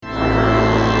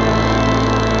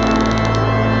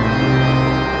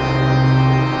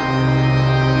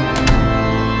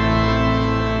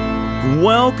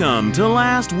Welcome to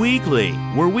Last Weekly,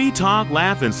 where we talk,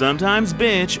 laugh, and sometimes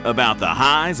bitch about the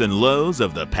highs and lows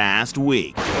of the past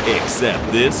week.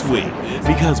 Except this week,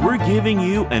 because we're giving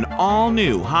you an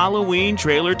all-new Halloween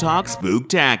Trailer Talk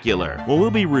Spooktacular, where we'll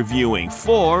be reviewing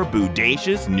 4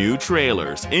 bodacious new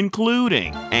trailers,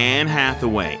 including Anne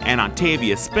Hathaway and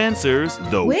Octavia Spencer's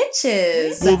The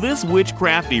Witches. Will this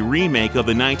witchcrafty remake of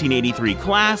the 1983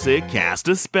 classic cast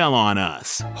a spell on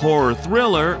us? Horror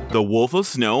thriller The Wolf of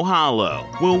Snow Hollow.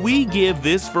 Will we give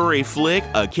this furry flick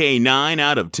a K9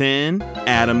 out of 10?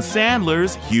 Adam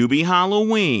Sandler's Hubie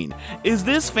Halloween. Is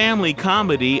this family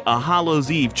comedy a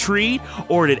Hallows Eve treat,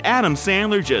 or did Adam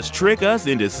Sandler just trick us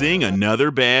into seeing another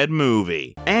bad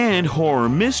movie? And horror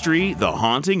mystery The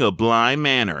Haunting of Bly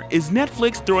Manor. Is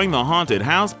Netflix throwing the haunted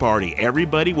house party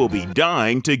everybody will be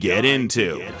dying to get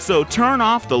into? So turn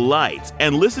off the lights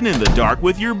and listen in the dark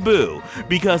with your boo,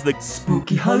 because the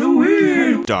Spooky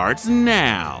Halloween starts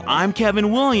now. I'm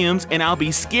Kevin Williams, and I'll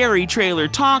be scary trailer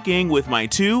talking with my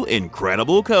 2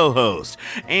 incredible co-hosts,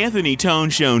 Anthony Tone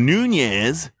Show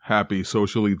Nunez. Happy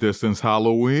socially distanced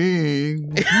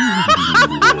Halloween.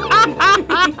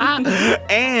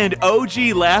 And OG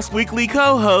Last Weekly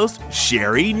co-host,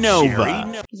 Sherry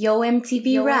Nova. Yo,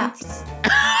 MTV Raps.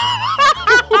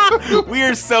 We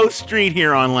are so street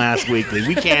here on Last Weekly.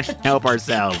 We can't help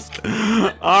ourselves.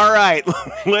 All right,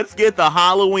 let's get the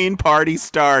Halloween party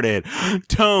started.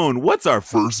 Tone, what's our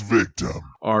first victim?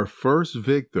 Our first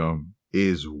victim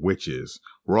is Witches.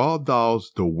 Roald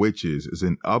Dahl's The Witches is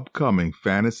an upcoming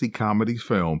fantasy comedy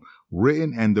film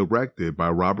written and directed by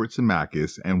Robert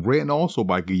Zemeckis and written also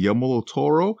by Guillermo del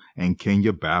Toro and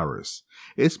Kenya Barris.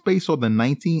 It's based on the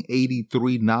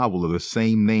 1983 novel of the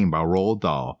same name by Roald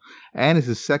Dahl, and is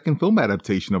the second film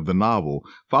adaptation of the novel,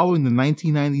 following the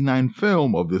 1999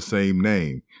 film of the same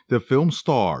name. The film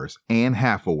stars Anne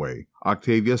Hathaway,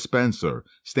 Octavia Spencer,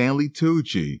 Stanley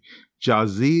Tucci,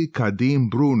 Jazzy Kadim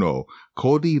Bruno,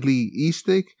 Cody Lee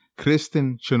Eastick,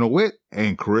 Kristen Chenoweth,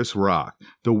 and Chris Rock.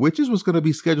 The Witches was going to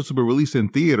be scheduled to be released in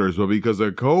theaters, but because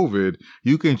of COVID,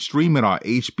 you can stream it on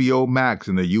HBO Max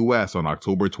in the US on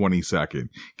October 22nd.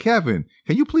 Kevin,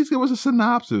 can you please give us a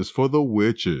synopsis for The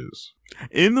Witches?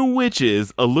 In The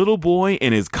Witches, a little boy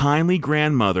and his kindly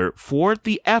grandmother thwart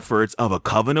the efforts of a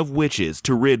coven of witches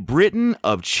to rid Britain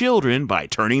of children by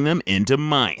turning them into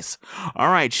mice. All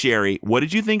right, Sherry, what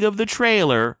did you think of the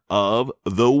trailer of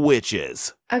The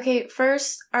Witches? Okay,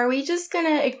 first, are we just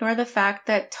gonna ignore the fact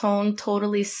that Tone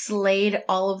totally slayed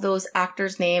all of those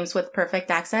actors' names with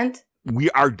perfect accent? I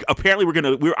was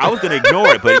gonna ignore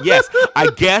it, but yes, I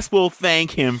guess we'll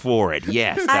thank him for it.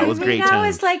 Yes, that was great. I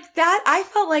was like that. I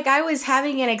felt like I was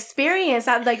having an experience.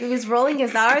 Like it was rolling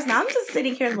his hours, and I'm just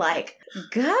sitting here like,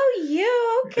 go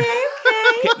you, okay.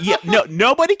 Yeah, no,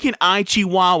 nobody can eye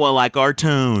Chihuahua like our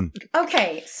Tone.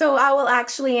 Okay, so I will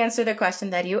actually answer the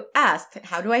question that you asked.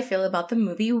 How do I feel about the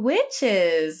movie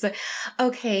Witches?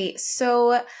 Okay,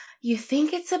 so you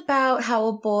think it's about how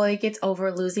a boy gets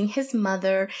over losing his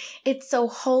mother. It's so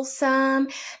wholesome.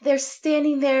 They're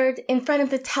standing there in front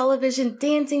of the television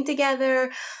dancing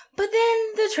together. But then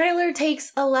the trailer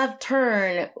takes a left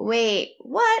turn. Wait,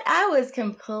 what? I was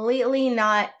completely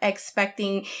not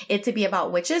expecting it to be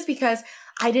about witches because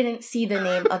I didn't see the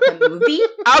name of the movie.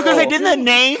 I was gonna say, didn't the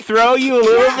name throw you a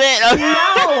little bit?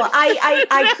 No,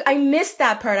 I missed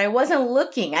that part. I wasn't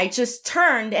looking. I just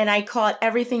turned and I caught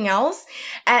everything else.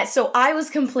 So I was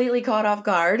completely caught off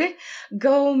guard.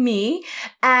 Go me.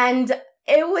 And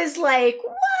it was like,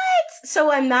 what?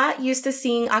 So I'm not used to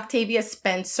seeing Octavia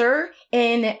Spencer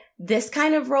in this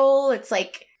kind of role. It's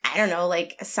like, I don't know,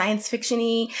 like science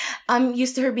fiction-y. I'm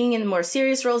used to her being in more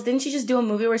serious roles. Didn't she just do a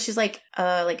movie where she's like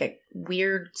a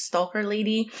weird stalker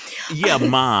lady? Yeah,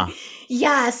 Ma.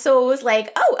 Yeah, so it was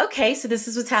like, oh, okay, so this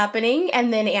is what's happening.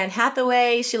 And then Anne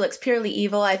Hathaway, she looks purely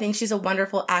evil. I think she's a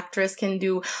wonderful actress, can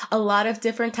do a lot of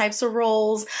different types of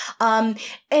roles. And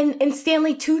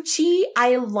Stanley Tucci,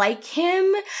 I like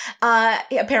him.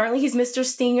 Apparently he's Mr.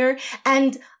 Stinger.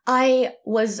 And I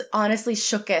was honestly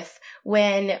shooketh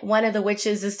when one of the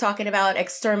witches is talking about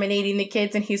exterminating the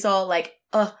kids and he's all like,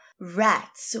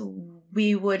 rats.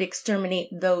 We would exterminate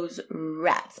those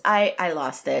rats. I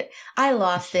lost it.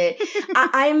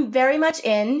 I'm very much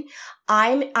in.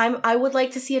 I would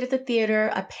like to see it at the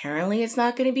theater. Apparently it's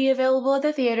not going to be available at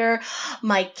the theater.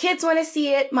 My kids want to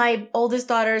see it. My oldest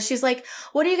daughter, she's like,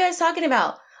 what are you guys talking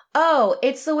about? Oh,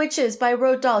 it's The Witches by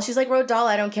Roald Dahl. She's like, Roald Dahl,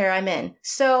 I don't care. I'm in.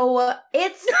 So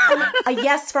it's a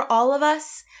yes for all of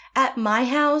us at my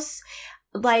house.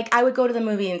 Like, I would go to the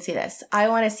movie and see this. I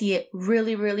want to see it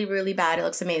really, really, really bad. It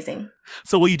looks amazing.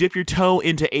 So will you dip your toe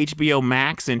into HBO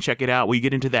Max and check it out? Will you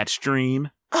get into that stream?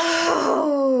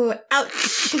 Oh,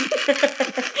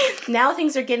 Ouch. Now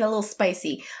things are getting a little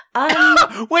spicy.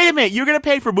 Wait a minute, you're going to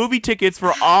pay for movie tickets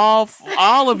for all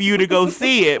of you to go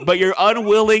see it, but you're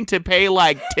unwilling to pay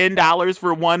like $10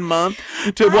 for 1 month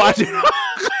to watch it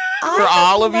for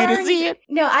all of you to see it?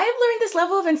 No, I have learned this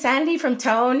level of insanity from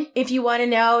Tone, if you want to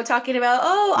know, talking about,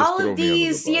 all of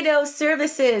these,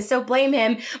 services, so blame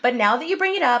him. But now that you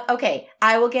bring it up, okay,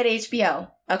 I will get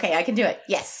HBO. Okay, I can do it.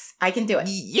 Yes, I can do it.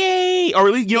 Yay! Or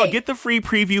at least, get the free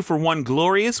preview for one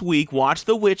glorious week, watch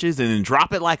The Witches, and then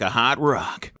drop it like a hot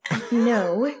rock.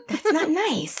 No, that's not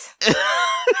nice.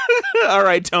 All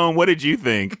right, Tone, what did you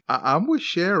think? I'm with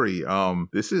Sherry.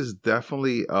 This is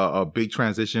definitely a big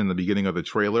transition in the beginning of the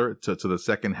trailer to the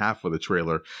second half of the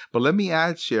trailer. But let me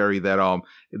add, Sherry, that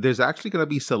there's actually going to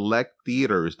be select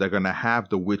theaters that are going to have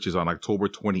The Witches on October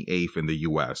 28th in the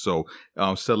U.S. So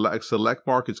select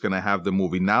markets going to have the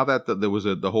movie. Now that there was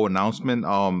the whole announcement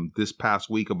this past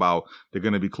week about they're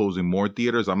going to be closing more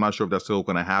theaters, I'm not sure if that's still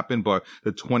going to happen. But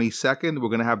the 22nd, we're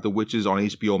going to have The Witches on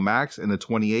HBO Max, and the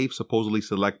 28th, supposedly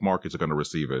select markets are going to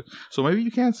receive it. So maybe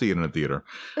you can see it in a theater.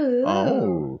 Ooh.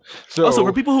 Oh. So also,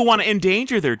 for people who want to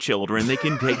endanger their children, they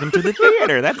can take them to the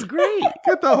theater. That's great.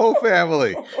 Get the whole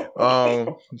family.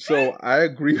 So I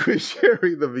agree with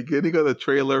Sherry. The beginning of the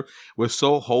trailer was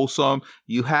so wholesome.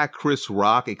 You had Chris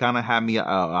Rock. It kind of had me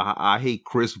I Hate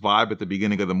Chris vibe at the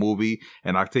beginning of the movie,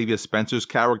 and Octavia Spencer's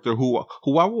character, who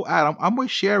I will add, I'm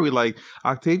with Sherry. Like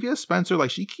Octavia Spencer,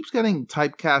 like she keeps getting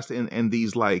typecast in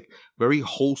these like very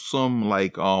wholesome,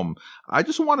 like I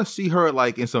just want to see her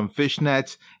like in some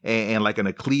fishnets and like in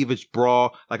a cleavage bra.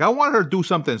 Like I want her to do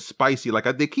something spicy. Like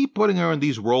they keep putting her in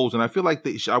these roles, and I feel like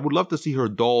I would love to see her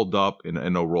dolled up in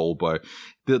a role. But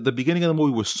the beginning of the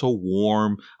movie was so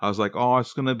warm. I was like, oh,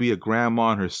 it's gonna be a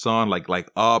grandma and her son, like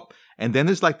up. And then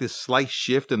there's like this slight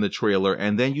shift in the trailer,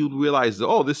 and then you realize,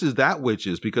 oh, this is that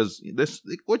Witches, because this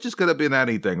Witches could have been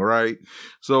anything, right?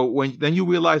 So then you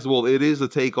realize, well, it is a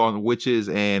take on Witches,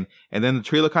 and then the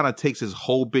trailer kind of takes this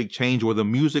whole big change where the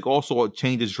music also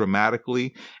changes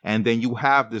dramatically, and then you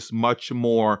have this much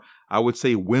more, I would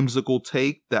say, whimsical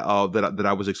take that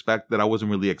I wasn't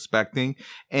really expecting,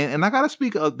 and I gotta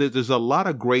speak. There's a lot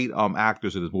of great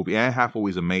actors in this movie. Anne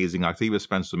Hathaway's amazing. Octavia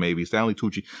Spencer, maybe Stanley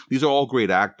Tucci. These are all great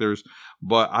actors.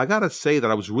 But I gotta say that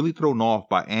I was really thrown off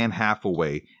by Anne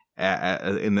Hathaway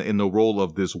in the role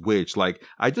of this witch. Like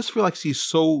I just feel like she's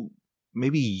so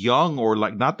maybe young or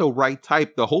like not the right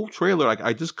type. The whole trailer, like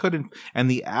I just couldn't,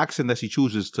 and the accent that she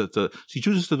chooses to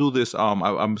do this.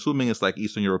 I'm assuming it's like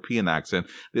Eastern European accent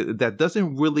that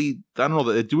doesn't really, I don't know,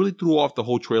 it really threw off the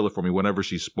whole trailer for me whenever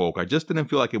she spoke. I just didn't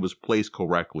feel like it was placed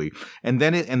correctly. And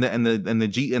then the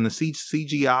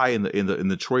CGI in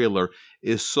the trailer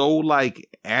is so like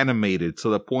animated to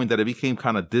the point that it became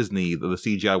kind of Disney, the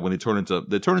CGI, when they turn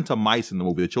into mice in the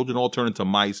movie. The children all turn into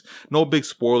mice. No big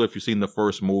spoiler if you've seen the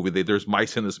first movie. There's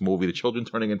mice in this movie. The children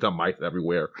turning into mice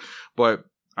everywhere. But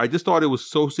I just thought it was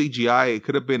so CGI. It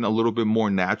could have been a little bit more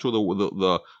natural,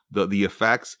 the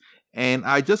effects. And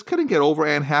I just couldn't get over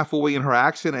Anne Hathaway and her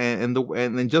accent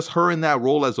and just her in that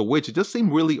role as a witch. It just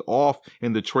seemed really off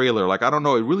in the trailer. Like, I don't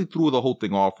know. It really threw the whole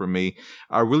thing off for me.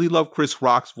 I really love Chris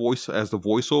Rock's voice as the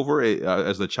voiceover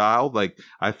as the child. Like,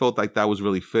 I felt like that was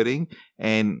really fitting.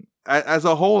 And as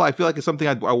a whole, I feel like it's something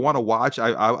I want to watch.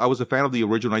 I was a fan of the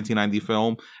original 1990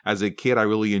 film. As a kid, I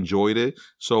really enjoyed it.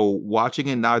 So watching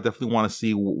it now, I definitely want to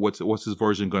see what's this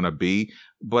version going to be.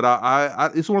 But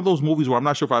it's one of those movies where I'm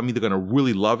not sure if I'm either going to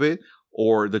really love it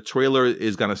or the trailer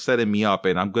is going to set me up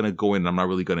and I'm going to go in and I'm not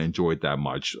really going to enjoy it that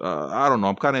much. I don't know.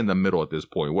 I'm kind of in the middle at this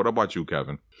point. What about you,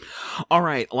 Kevin? All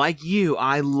right. Like you,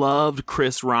 I loved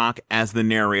Chris Rock as the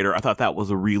narrator. I thought that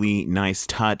was a really nice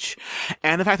touch.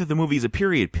 And the fact that the movie is a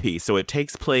period piece. So it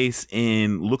takes place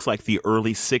in, looks like the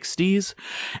early 60s.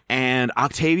 And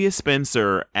Octavia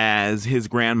Spencer as his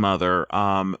grandmother,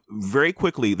 very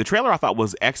quickly, the trailer I thought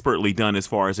was expertly done as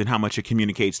far as in how much it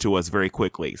communicates to us very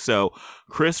quickly. So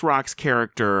Chris Rock's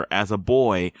character as a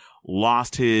boy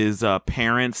lost his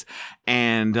parents,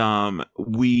 and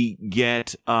we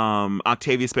get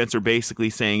Octavia Spencer basically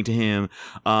saying to him,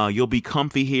 you'll be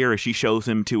comfy here, as she shows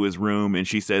him to his room, and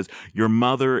she says, your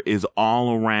mother is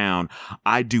all around.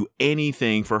 I'd do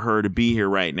anything for her to be here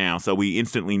right now. So we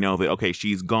instantly know that, okay,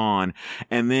 she's gone.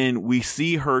 And then we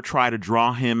see her try to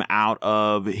draw him out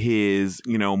of his,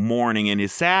 mourning and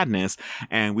his sadness,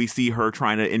 and we see her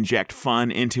trying to inject fun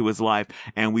into his life,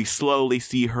 and we slowly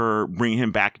see her bring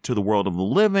him back to to the world of the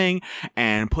living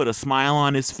and put a smile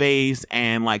on his face.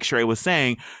 And like Sherry was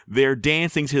saying, they're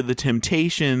dancing to the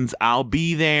Temptations, I'll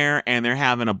Be There, and they're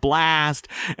having a blast.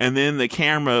 And then the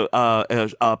camera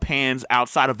pans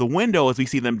outside of the window as we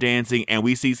see them dancing, and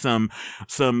we see some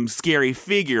scary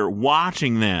figure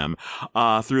watching them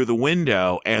through the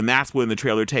window. And that's when the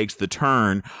trailer takes the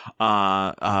turn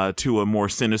to a more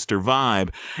sinister vibe.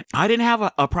 I didn't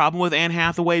have a problem with Anne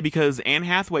Hathaway because Anne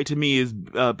Hathaway to me is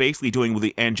basically doing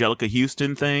the Angelica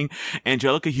Houston thing.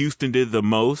 Angelica Houston did the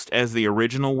most as the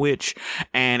original witch,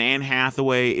 and Anne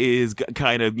Hathaway is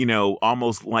kind of,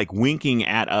 almost like winking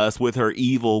at us with her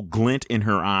evil glint in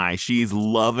her eye. She's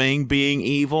loving being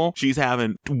evil. She's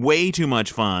having way too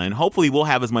much fun. Hopefully we'll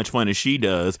have as much fun as she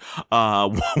does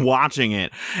watching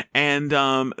it. And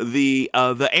the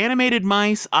animated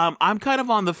mice, I'm kind of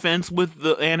on the fence with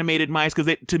the animated mice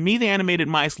because to me the animated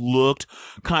mice looked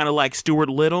kind of like Stuart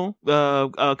Little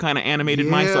kind of animated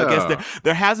mice. So I guess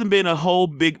there hasn't been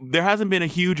a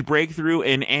huge breakthrough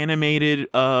in animated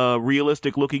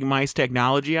realistic looking mice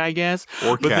technology, I guess.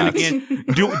 Or but cats. Then again,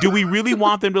 do we really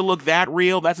want them to look that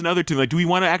real? That's another thing. Like, do we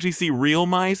want to actually see real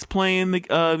mice playing the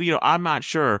I'm not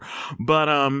sure. But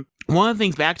one of the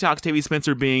things, back to Octavia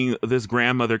Spencer being this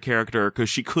grandmother character, because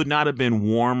she could not have been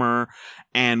warmer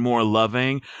and more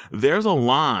loving. There's a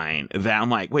line that I'm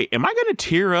like, wait, am I going to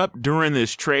tear up during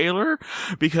this trailer?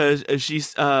 Because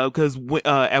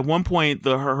at one point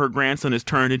her grandson is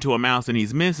turned into a mouse and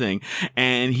he's missing,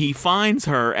 and he finds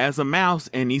her as a mouse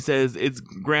and he says, "It's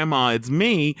Grandma, it's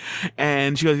me."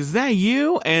 And she goes, "Is that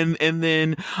you?" And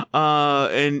then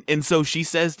so she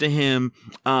says to him,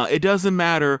 "It doesn't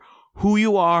matter who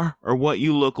you are or what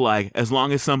you look like, as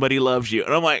long as somebody loves you."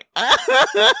 And I'm like,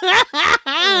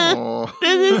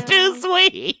 this is too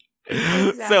sweet.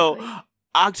 Exactly. So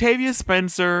Octavia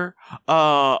Spencer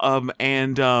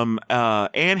and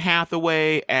Anne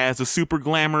Hathaway as a super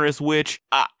glamorous witch,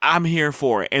 I'm here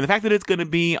for it. And the fact that it's going to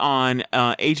be on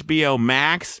HBO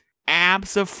Max,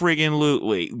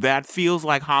 abso-friggin-lutely. That feels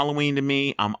like Halloween to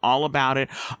me. I'm all about it.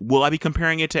 Will I be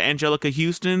comparing it to Angelica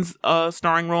Houston's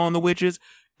starring role in The Witches?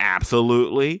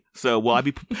 Absolutely. So will I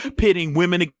be pitting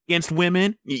women against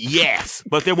women? Yes,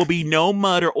 but there will be no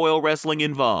mud or oil wrestling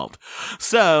involved.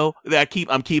 So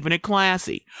I'm keeping it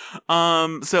classy.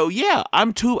 So yeah,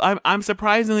 I'm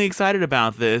surprisingly excited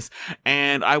about this,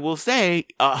 and I will say,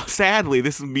 sadly,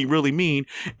 this would be really mean.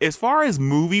 As far as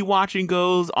movie watching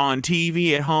goes on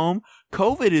TV at home,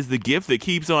 COVID is the gift that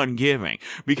keeps on giving,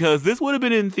 because this would have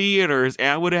been in theaters and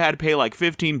I would have had to pay like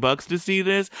 $15 to see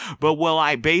this. But will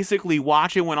I basically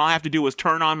watch it when all I have to do is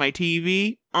turn on my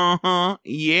TV?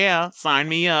 Yeah, sign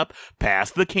me up.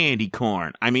 Pass the candy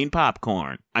corn. I mean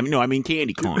popcorn. I mean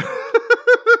candy corn.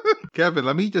 Kevin,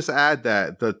 let me just add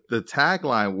that the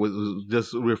tagline was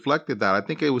just reflected that. I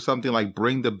think it was something like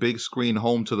 "Bring the big screen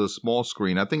home to the small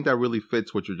screen." I think that really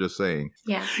fits what you're just saying.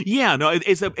 Yeah. Yeah. No,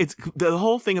 it's the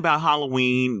whole thing about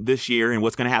Halloween this year and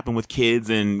what's going to happen with kids,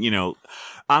 and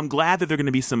I'm glad that there are going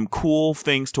to be some cool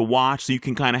things to watch, so you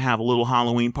can kind of have a little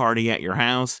Halloween party at your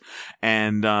house,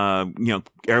 and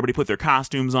everybody put their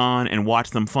costumes on and watch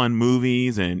some fun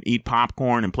movies and eat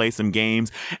popcorn and play some games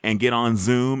and get on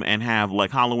Zoom and have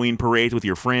like Halloween parades with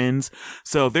your friends.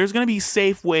 So there's going to be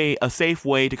a safe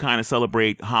way to kind of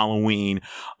celebrate Halloween,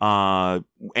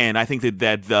 and I think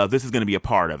that this is going to be a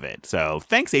part of it. So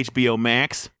thanks, HBO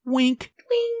Max. Wink.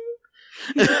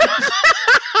 Wink.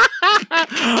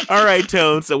 All right,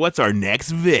 Tone. So what's our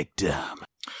next victim?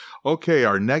 Okay,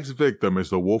 our next victim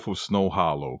is The Wolf of Snow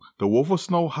Hollow. The Wolf of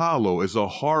Snow Hollow is a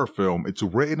horror film. It's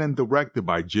written and directed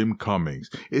by Jim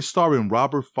Cummings. It's starring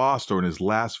Robert Foster in his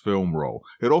last film role.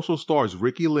 It also stars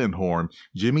Ricky Lindhorn,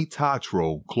 Jimmy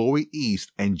Tatro, Chloe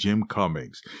East, and Jim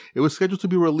Cummings. It was scheduled to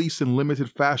be released in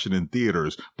limited fashion in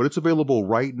theaters, but it's available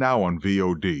right now on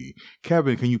VOD.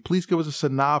 Kevin, can you please give us a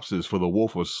synopsis for The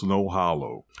Wolf of Snow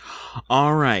Hollow?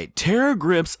 All right. Terror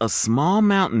grips a small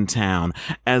mountain town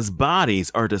as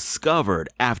bodies are discovered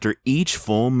after each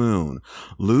full moon.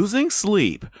 Losing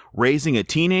sleep, raising a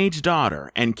teenage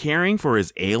daughter, and caring for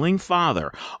his ailing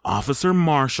father, Officer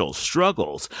Marshall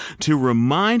struggles to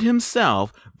remind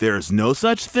himself there's no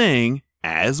such thing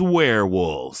as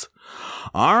werewolves.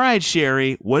 All right,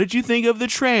 Sherry, what did you think of the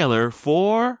trailer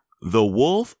for The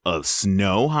Wolf of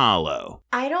Snow Hollow?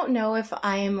 I don't know if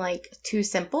I am too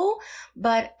simple,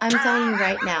 but I'm telling you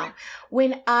right now,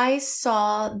 when I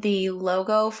saw the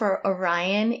logo for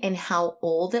Orion and how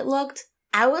old it looked,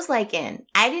 I was in.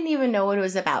 I didn't even know what it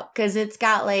was about, because it's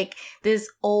got this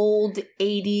old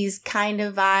 80s kind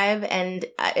of vibe, and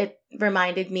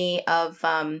reminded me of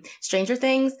Stranger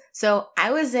Things. So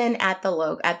I was in at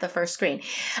the first screen.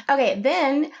 Okay,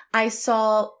 then I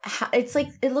saw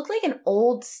it looked like an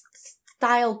old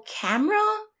style camera.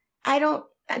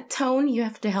 Tone, you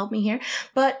have to help me here.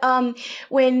 But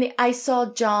when I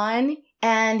saw John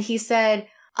and he said,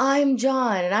 "I'm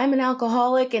John and I'm an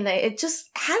alcoholic," and it just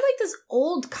had like this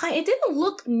old kind. It didn't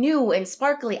look new and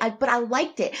sparkly, but I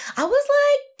liked it. I was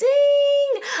like,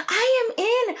 "Ding, I am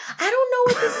in." I don't know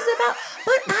what this is about,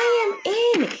 but I am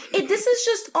in. This is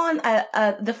just on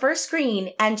the first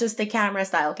screen and just the camera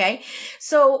style. Okay,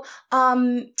 so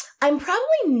I'm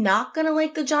probably not gonna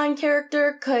like the John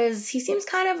character because he seems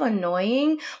kind of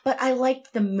annoying, but I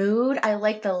liked the mood. I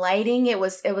liked the lighting. It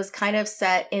was kind of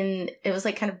it was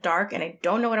like kind of dark, and I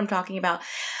don't know what I'm talking about.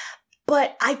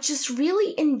 But I just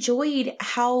really enjoyed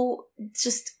how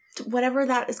just whatever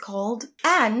that is called.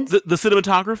 And the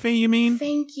cinematography, you mean?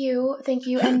 Thank you.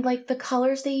 And like the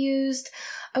colors they used.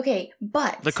 Okay,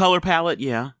 but the color palette,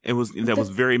 was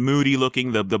very moody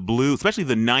looking. The blue, especially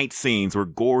the night scenes, were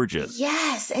gorgeous.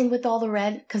 Yes, and with all the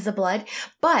red because the blood.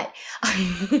 But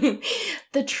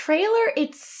the trailer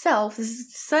itself, this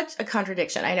is such a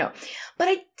contradiction, I know. But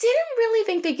I didn't really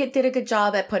think they did a good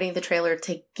job at putting the trailer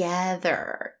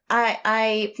together.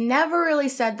 I never really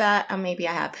said that. Maybe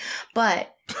I have,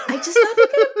 but I just thought they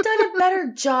could have done a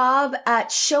better job at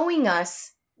showing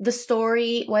us the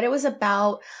story, what it was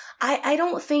about. I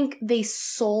don't think they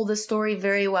sold the story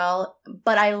very well,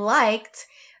 but I liked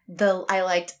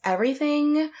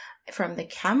everything from the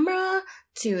camera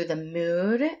to the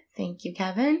mood. Thank you,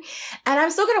 Kevin. And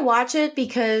I'm still going to watch it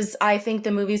because I think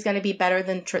the movie's going to be better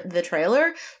than the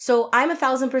trailer. So I'm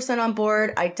 1,000% on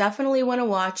board. I definitely want to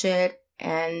watch it.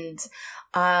 And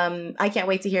I can't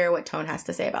wait to hear what Tone has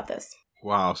to say about this.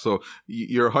 Wow. So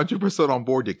you're 100% on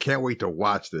board. You can't wait to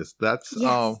watch this. That's,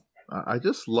 yes. I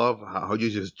just love how you're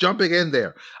just jumping in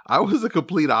there. I was the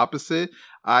complete opposite.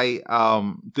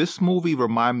 This movie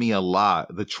remind me a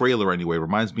lot, the trailer anyway,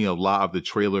 reminds me a lot of the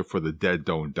trailer for The Dead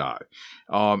Don't Die.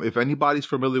 If anybody's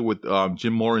familiar with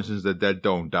Jim Morrison's The Dead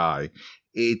Don't Die,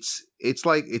 it's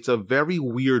a very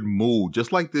weird mood.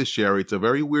 Just like this, Sherry, it's a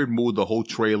very weird mood, the whole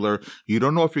trailer. You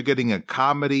don't know if you're getting a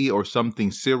comedy or something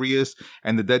serious.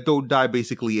 And The Dead Don't Die,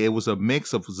 basically, it was a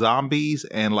mix of zombies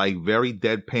and like very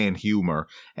deadpan humor.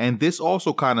 And this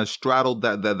also kind of straddled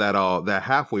that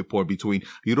halfway point between,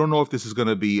 you don't know if this is going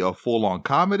to be a full-on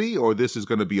comedy or this is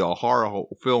going to be a horror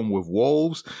film with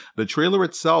wolves. The trailer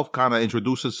itself kind of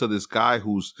introduces to this guy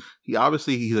he's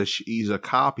a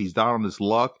cop. He's down on his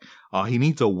luck. He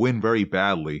needs a win very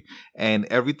badly, and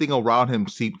everything around him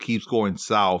keeps going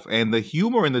south. And the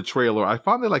humor in the trailer, I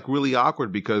found it like really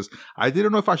awkward because I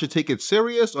didn't know if I should take it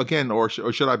serious again or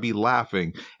should I be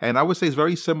laughing. And I would say it's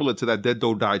very similar to that Dead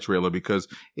Don't Die trailer because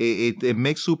it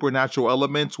makes supernatural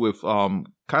elements with kind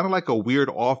of like a weird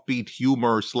offbeat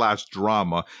humor /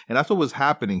 drama, and that's what was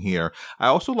happening here. I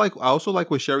also like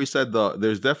what Sherry said.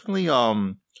 There's definitely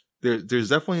There's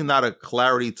definitely not a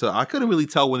clarity to. I couldn't really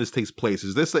tell when this takes place.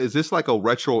 Is this like a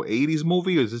retro 80s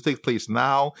movie, or does this take place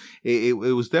now? It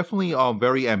was definitely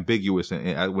very ambiguous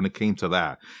when it came to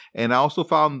that. And I also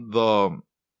found the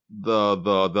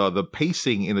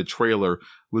pacing in the trailer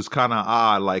was kind of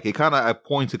odd. Like it kind of at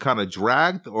points it kind of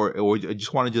dragged, or I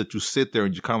just wanted to sit there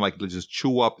and just kind of like just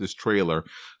chew up this trailer.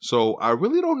 So I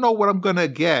really don't know what I'm gonna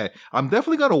get. I'm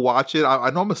definitely gonna watch it. I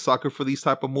know I'm a sucker for these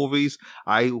type of movies.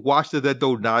 I watched The Dead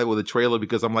Don't Die with a trailer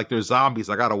because I'm like, there's zombies,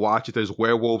 I gotta watch it. There's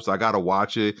werewolves, I gotta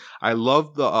watch it. I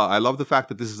love the fact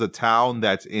that this is a town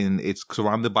it's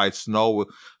surrounded by snow.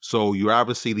 So you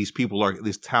obviously these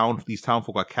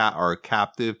townfolk are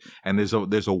captive, and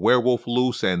there's a werewolf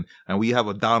loose, and we have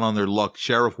a down on their luck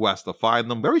sheriff who has to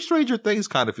find them. Very Stranger Things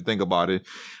kind of, if you think about it.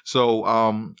 So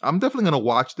I'm definitely gonna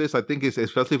watch this. I think it's,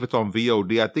 especially if it's on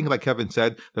VOD. I think, like Kevin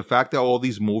said, the fact that all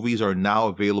these movies are now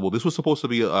available. This was supposed to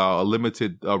be a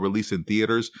limited release in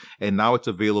theaters, and now it's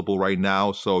available right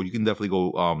now. So you can definitely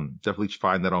go definitely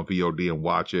find that on VOD and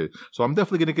watch it. So I'm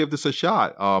definitely gonna give this a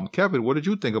shot. Kevin, what did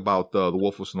you think about the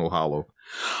Wolf of Snow Hollow?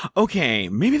 Okay,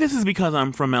 maybe this is because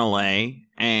I'm from LA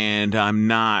and I'm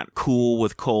not cool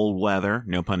with cold weather,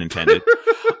 no pun intended.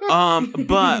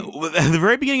 But at the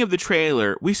very beginning of the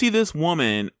trailer, we see this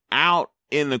woman out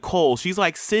in the cold. She's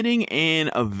like sitting in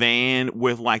a van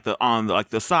with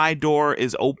the side door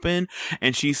is open,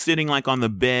 and she's sitting like on the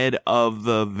bed of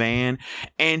the van,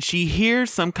 and she hears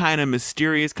some kind of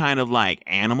mysterious kind of like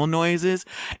animal noises,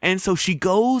 and so she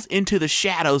goes into the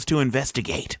shadows to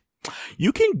investigate.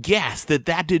 You can guess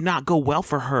that did not go well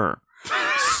for her.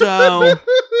 So,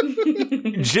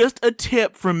 just a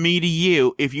tip from me to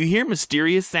you. If you hear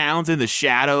mysterious sounds in the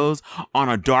shadows on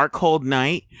a dark, cold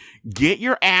night, get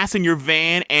your ass in your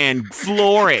van and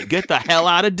floor it. Get the hell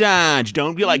out of Dodge.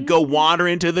 Don't be like, go wander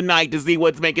into the night to see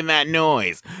what's making that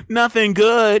noise. Nothing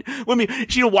good. I mean,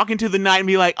 she'll walk into the night and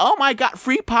be like, oh my God,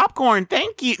 free popcorn.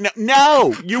 Thank you.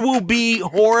 No, you will be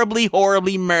horribly,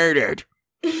 horribly murdered.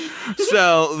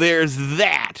 So there's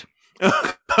that.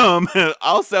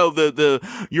 Also,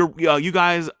 you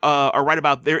guys are right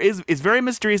about it's very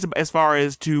mysterious as far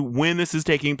as to when this is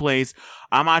taking place.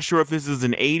 I'm not sure if this is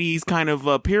an 80s kind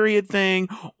of period thing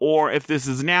or if this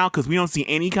is now, because we don't see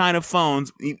any kind of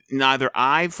phones, neither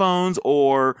iPhones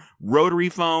or rotary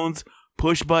phones,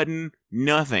 push button,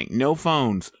 nothing. No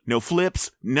phones, no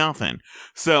flips, nothing.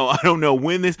 So I don't know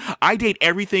when this. I date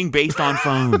everything based on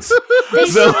phones.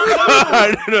 So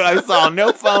I saw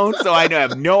no phone, so I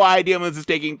have no idea when this is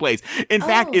taking place. In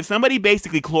fact, if somebody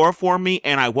basically chloroformed me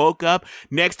and I woke up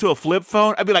next to a flip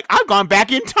phone, I'd be like, I've gone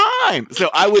back in time.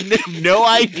 So I would have no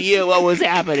idea what was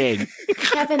happening.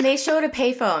 Kevin, they showed a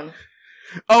payphone.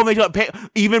 Oh, they don't pay,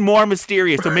 even more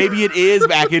mysterious. So maybe it is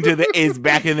back in the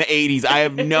 80s. I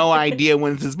have no idea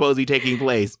when this is supposedly taking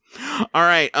place. All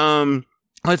right.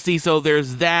 Let's see. So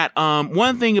there's that.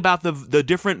 One thing about the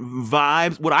different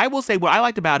vibes, what I will say, what I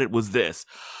liked about it was this.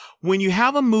 When you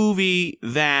have a movie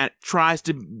that tries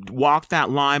to walk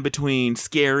that line between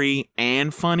scary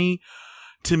and funny,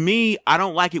 to me, I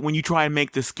don't like it when you try and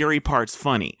make the scary parts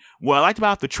funny. What I liked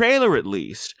about the trailer, at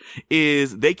least,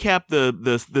 is they kept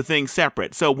the thing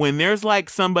separate. So when there's like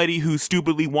somebody who's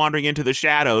stupidly wandering into the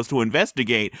shadows to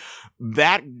investigate,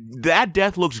 that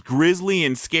death looks grisly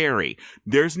and scary.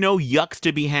 There's no yucks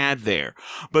to be had there.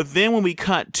 But then when we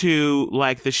cut to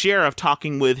like the sheriff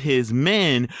talking with his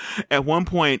men at one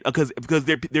point, because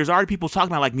there's already people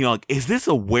talking about like, is this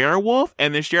a werewolf?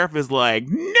 And the sheriff is like,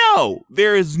 no,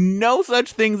 there is no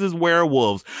such things as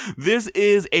werewolves. This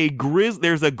is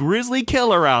there's a grizzly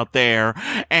killer out there,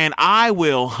 and I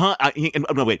will hunt.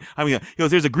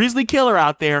 There's a grizzly killer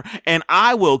out there, and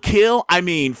I will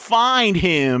find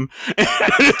him,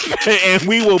 and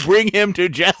we will bring him to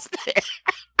justice.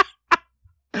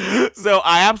 So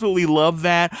I absolutely love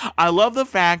that. I love the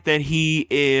fact that he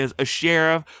is a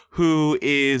sheriff who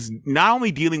is not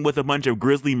only dealing with a bunch of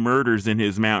grisly murders in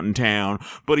his mountain town,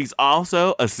 but he's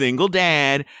also a single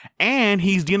dad and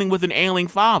he's dealing with an ailing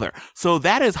father. So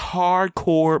that is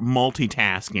hardcore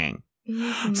multitasking.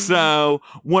 Mm-hmm. So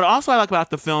what also I like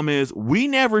about the film is we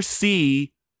never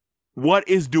see what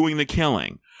is doing the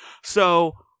killing.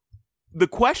 So the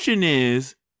question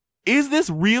is this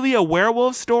really a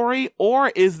werewolf story, or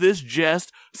is this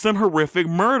just some horrific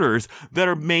murders that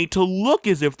are made to look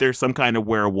as if there's some kind of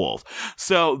werewolf?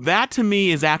 So that to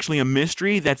me is actually a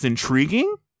mystery that's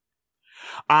intriguing.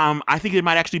 I think there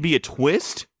might actually be a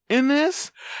twist in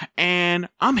this, and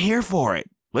I'm here for it.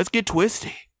 Let's get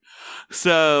twisty.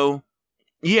 So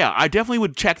yeah, I definitely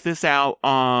would check this out,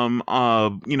 on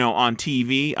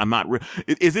TV. I'm not,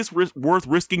 is this worth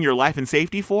risking your life and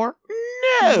safety for?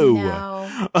 No.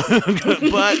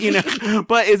 But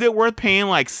is it worth paying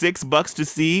like $6 to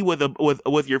see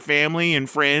with your family and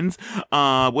friends,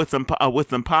 with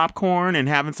some popcorn and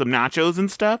having some nachos and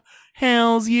stuff?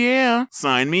 Hells yeah.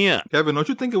 Sign me up. Kevin, don't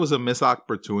you think it was a missed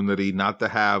opportunity not to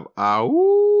have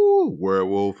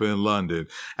Werewolf in London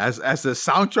as the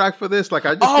soundtrack for this? Like,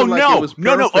 I just feel like it was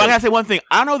perfect. No. I gotta say one thing.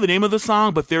 I don't know the name of the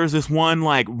song, but there's this one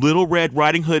like Little Red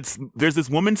Riding Hood. There's this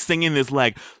woman singing this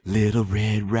like Little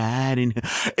Red Riding Hood.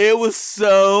 It was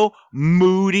so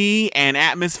moody and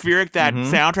atmospheric, that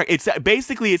soundtrack.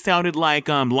 It sounded like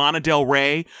Lana Del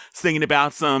Rey singing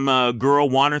about some girl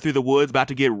wandering through the woods about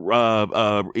to get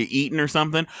eaten or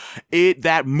something.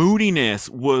 That moodiness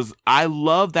was, I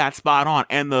love that, spot on.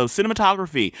 And the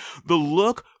cinematography, the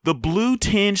look, the blue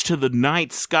tinge to the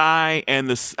night sky and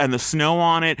the snow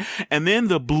on it, and then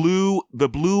the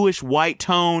bluish white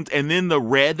tones, and then the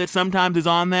red that sometimes is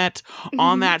on that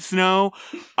snow,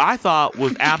 I thought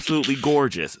was absolutely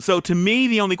gorgeous. So to me,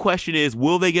 the only question is,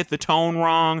 will they get the tone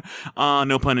wrong?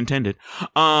 No pun intended.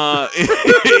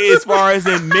 As far as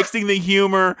in mixing the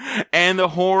humor and the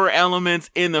horror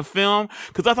elements in the film,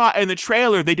 because I thought in the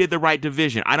trailer they did the right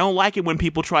division. I don't like it when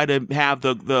people try to have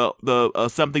the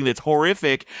something that's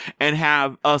horrific and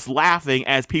have us laughing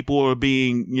as people are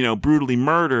being, brutally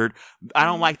murdered. I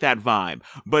don't like that vibe.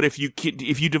 But if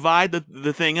you divide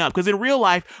the thing up, because in real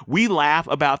life, we laugh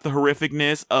about the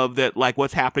horrificness of that, like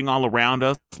what's happening all around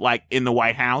us, like in the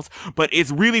White House. But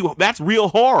that's real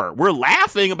horror. We're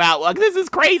laughing about, like, this is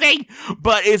crazy,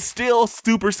 but it's still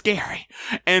super scary.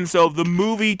 And so the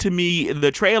movie, to me,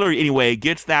 the trailer anyway,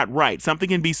 gets that right. Something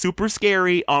can be super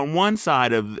scary on one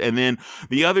side and then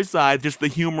the other side, just the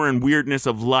humor and weirdness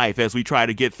of life as we try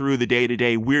to get through the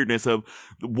day-to-day weirdness of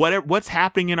what's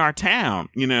happening in our town.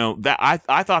 That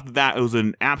I thought that was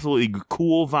an absolutely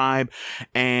cool vibe.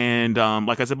 And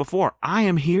like I said before, I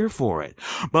am here for it.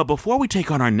 But before we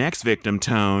take on our next victim,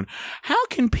 Tone, how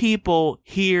can people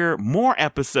hear more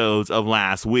episodes of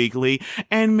Last Weekly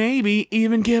and maybe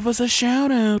even give us a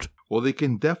shout out? Well, they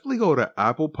can definitely go to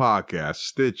Apple Podcasts,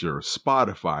 Stitcher,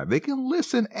 Spotify. They can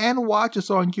listen and watch us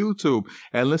on YouTube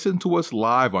and listen to us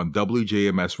live on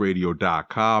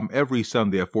WJMSradio.com every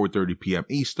Sunday at 4:30 p.m.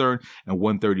 Eastern and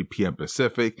 1:30 p.m.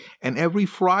 Pacific, and every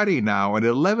Friday now at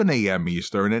 11 a.m.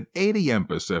 Eastern and 8 a.m.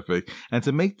 Pacific. And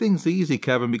to make things easy,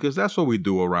 Kevin, because that's what we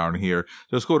do around here,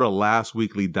 just go to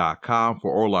lastweekly.com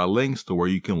for all our links to where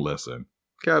you can listen.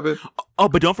 Kevin. Oh,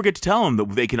 but don't forget to tell them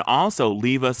that they can also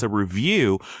leave us a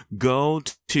review. Go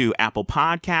to Apple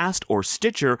Podcast or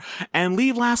Stitcher and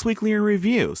leave Last Weekly a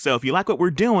review. So if you like what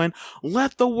we're doing,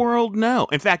 let the world know.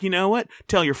 In fact, you know what?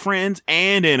 Tell your friends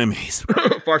and enemies.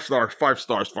 5 stars, 5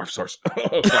 stars, 5 stars,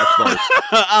 5 stars.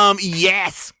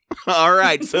 Yes. All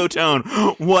right, so Tone,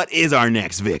 what is our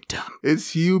next victim?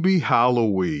 It's Hubie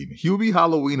Halloween. Hubie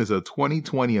Halloween is a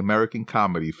 2020 American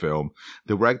comedy film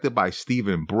directed by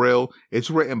Stephen Brill. It's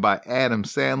written by Adam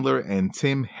Sandler and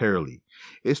Tim Hurley.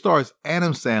 It stars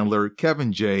Adam Sandler,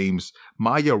 Kevin James,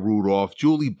 Maya Rudolph,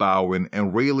 Julie Bowen,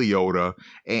 and Ray Liotta.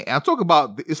 And I'm talking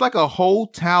about, it's like a whole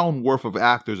town worth of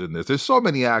actors in this. There's so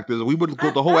many actors.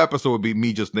 The whole episode would be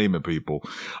me just naming people.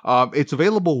 It's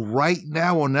available right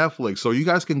now on Netflix. So you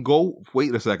guys can go,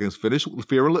 wait a second, finish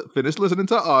listening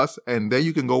to us, and then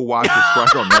you can go watch it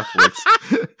fresh on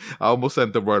Netflix. I almost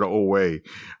sent the word away.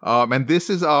 And this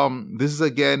is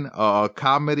again, a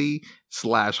comedy /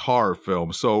 horror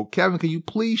film. So Kevin, can you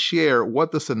please share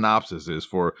what the synopsis is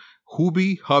for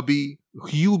Hubie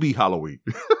Halloween?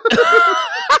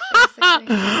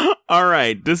 All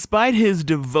right. Despite his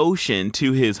devotion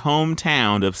to his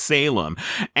hometown of Salem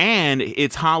and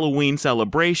its Halloween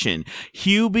celebration,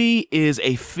 Hubie is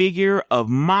a figure of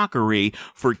mockery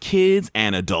for kids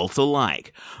and adults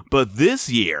alike. But this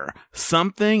year,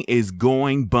 something is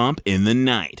going bump in the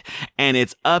night, and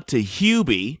it's up to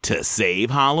Hubie to save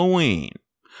Halloween.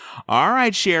 All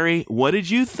right, Sherry, what did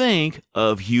you think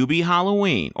of Hubie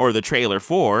Halloween, or the trailer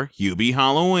for Hubie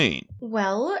Halloween?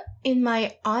 Well, in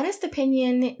my honest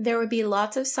opinion, there would be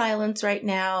lots of silence right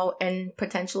now and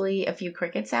potentially a few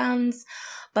cricket sounds.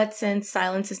 But since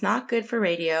silence is not good for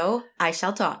radio, I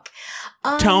shall talk.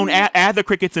 Tone, add the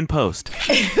crickets in post.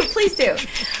 Please do.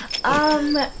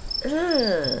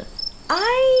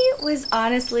 I was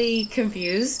honestly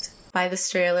confused by this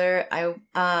trailer. I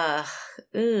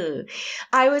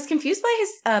was confused by his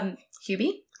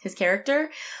Hubie, his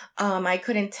character. I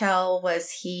couldn't tell,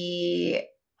 was he,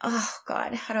 oh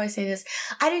God, how do I say this?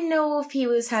 I didn't know if he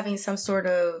was having some sort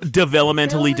of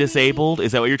developmentally disabled.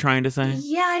 Is that what you're trying to say?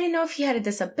 Yeah, I didn't know if he had a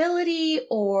disability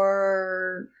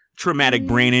or traumatic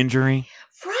brain injury.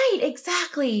 Right,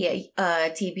 exactly.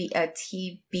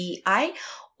 TBI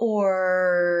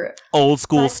or old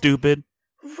school stupid.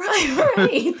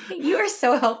 Right. You are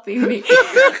so helping me.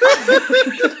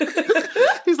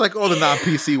 He's like all the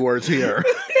non-PC words here.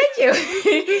 Thank you.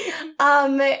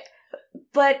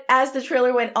 But as the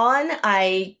trailer went on,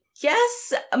 I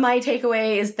guess my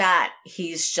takeaway is that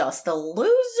he's just a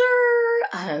loser.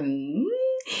 I've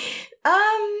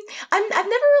never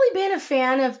really been a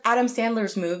fan of Adam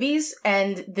Sandler's movies,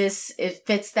 and it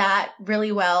fits that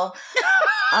really well.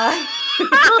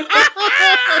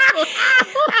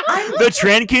 The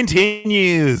trend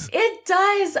continues. It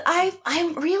does.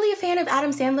 I'm really a fan of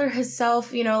Adam Sandler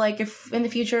himself. You know, like if in the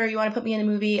future you want to put me in a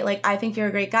movie, like I think you're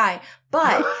a great guy.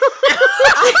 But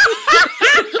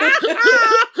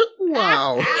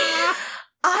wow.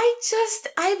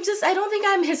 I don't think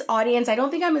I'm his audience. I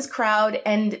don't think I'm his crowd.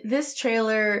 And this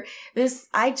trailer,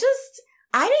 I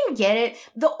didn't get it.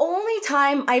 The only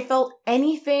time I felt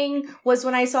anything was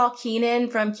when I saw Kenan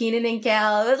from Kenan and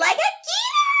Kel. I was like, Kenan!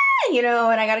 You know,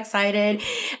 and I got excited.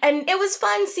 And it was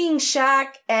fun seeing Shaq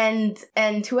and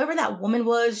whoever that woman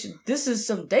was. This is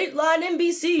some Dateline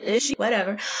NBC-ish,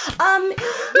 whatever.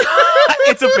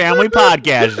 It's a family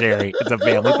podcast, Sherry. It's a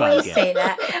family always podcast. Say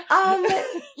that. I'm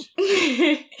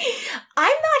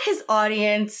not his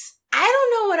audience. I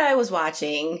don't know what I was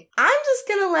watching. I'm just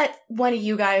gonna let one of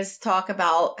you guys talk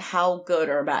about how good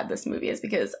or bad this movie is,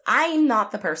 because I'm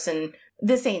not the person.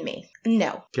 This ain't me.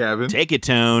 No. Kevin? Take it,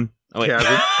 Tone. Oh, Kevin?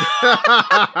 Okay.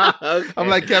 I'm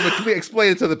like, Kevin, can we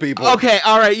explain it to the people? Okay,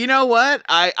 all right. You know what?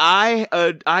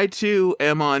 I too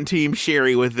am on Team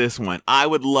Sherry with this one. I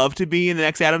would love to be in the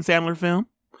next Adam Sandler film.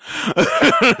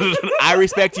 I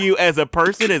respect you as a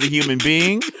person, as a human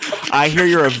being. I hear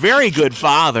you're a very good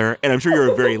father, and I'm sure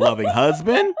you're a very loving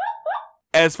husband.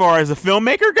 As far as a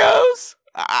filmmaker goes,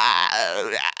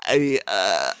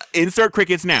 insert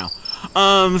crickets now.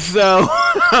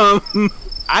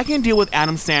 I can deal with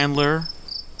Adam Sandler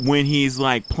when he's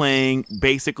like playing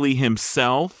basically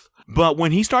himself. But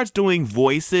when he starts doing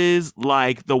voices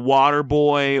like the Water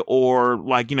Boy or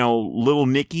like, you know, Little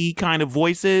Nicky kind of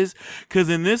voices, because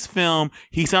in this film,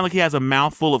 he sounds like he has a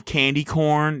mouthful of candy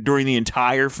corn during the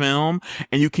entire film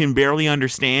and you can barely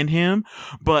understand him.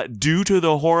 But due to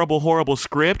the horrible, horrible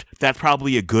script, that's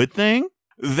probably a good thing.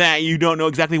 That you don't know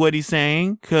exactly what he's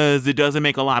saying because it doesn't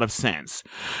make a lot of sense.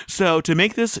 So to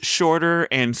make this shorter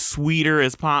and sweeter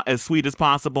as sweet as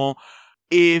possible,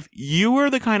 if you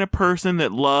are the kind of person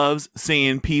that loves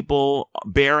seeing people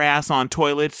bare ass on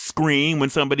toilets scream when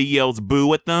somebody yells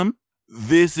boo at them,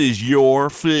 this is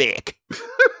your flick.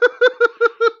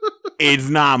 It's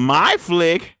not my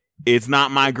flick. It's not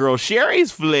my girl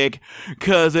Sherry's flick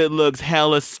because it looks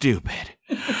hella stupid.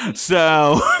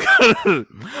 So,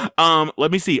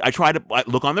 let me see. I try to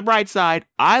look on the bright side.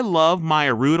 I love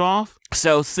Maya Rudolph.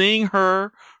 So seeing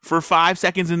her for 5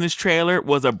 seconds in this trailer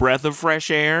was a breath of fresh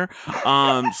air.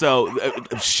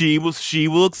 She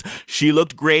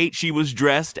looked great. She was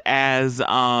dressed as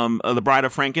the Bride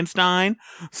of Frankenstein.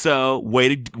 So way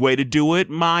to do it,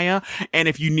 Maya. And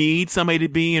if you need somebody to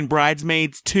be in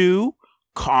Bridesmaids 2,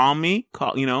 call me,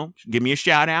 give me a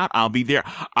shout out. I'll be there.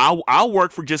 I'll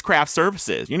work for Just Craft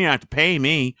Services. You don't have to pay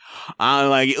me. I'm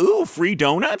like, ooh, free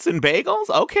donuts and bagels.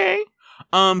 Okay.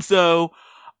 Let's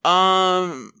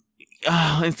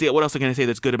see. What else can I say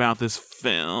that's good about this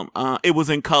film? It was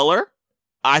in color.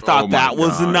 I thought that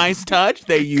was a nice touch.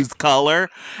 They used color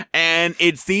and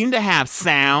it seemed to have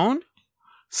sound.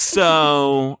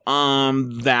 So,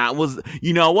 that was,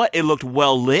 you know what? It looked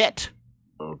well lit.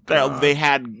 They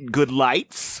had good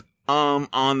lights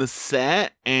on the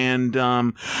set, and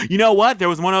you know what? There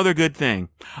was one other good thing.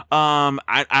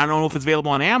 I don't know if it's available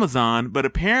on Amazon, but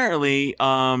apparently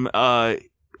Adam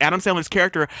Sandler's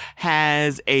character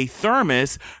has a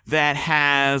thermos that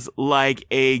has like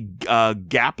a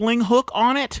grappling hook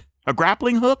on it. A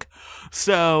grappling hook.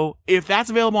 So if that's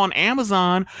available on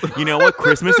Amazon, you know what?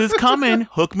 Christmas is coming.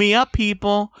 Hook me up,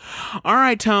 people. All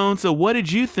right, Tone. So what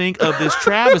did you think of this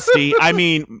trailer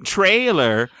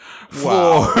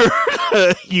for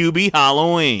Hubie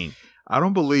Halloween? I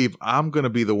don't believe I'm going to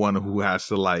be the one who has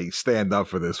to like stand up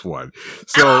for this one.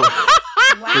 So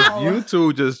Wow. you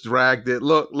two just dragged it.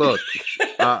 Look. Let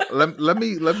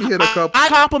me hit a couple. I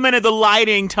complimented the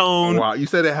lighting, Tone. Wow, you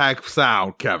said it had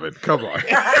sound, Kevin. Come on.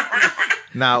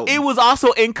 Now it was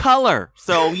also in color.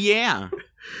 So yeah.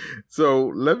 So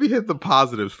let me hit the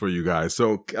positives for you guys.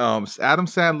 So Adam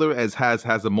Sandler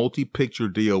has a multi-picture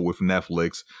deal with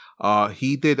Netflix.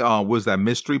 He did was that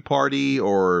Mystery Party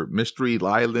or Mystery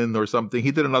Island or something.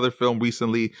 He did another film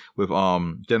recently with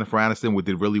Jennifer Aniston, which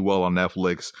did really well on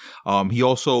Netflix. He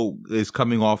also is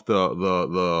coming off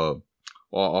the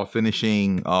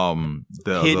finishing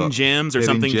the Hidden Gems or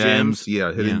Hidden something gems.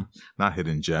 Yeah, not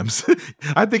Hidden Gems.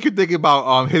 I think you're thinking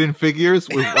about Hidden Figures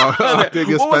with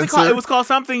Octavia Spencer. It was called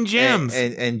something Gems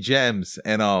and Gems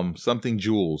and something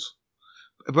Jewels.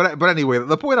 But anyway,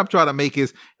 the point I'm trying to make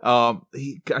is Kevin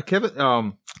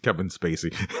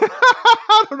Spacey.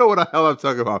 I don't know what the hell I'm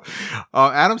talking about.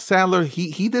 Adam Sandler,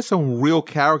 he did some real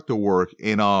character work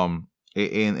in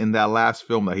that last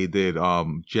film that he did,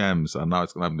 Gems. I'm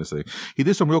not going to say he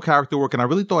did some real character work, and I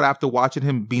really thought after watching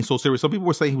him being so serious, some people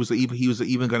were saying he was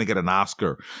even going to get an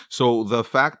Oscar. So the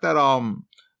fact that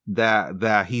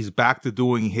that he's back to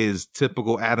doing his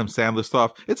typical Adam Sandler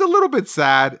stuff, it's a little bit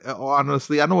sad,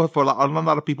 honestly. I know for a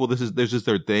lot of people there's just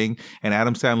their thing, and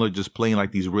Adam Sandler just playing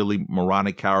like these really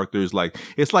moronic characters, like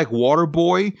it's like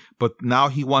Waterboy, but now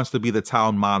he wants to be the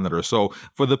town monitor. So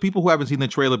for the people who haven't seen the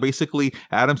trailer, basically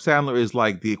Adam Sandler is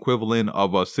like the equivalent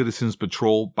of a Citizens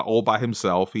Patrol all by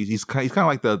himself. He's kind of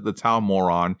like the town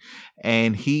moron,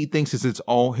 and he thinks it's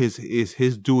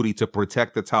his duty to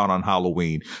protect the town on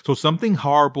Halloween. So something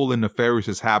horrible evil and nefarious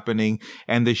is happening,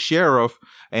 and the sheriff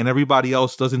and everybody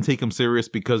else doesn't take him serious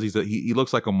because he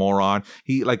looks like a moron.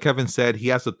 He, like Kevin said, he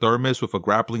has a thermos with a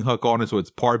grappling hook on it, so it's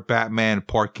part Batman,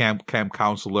 part camp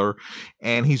counselor,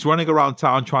 and he's running around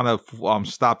town trying to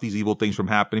stop these evil things from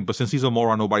happening. But since he's a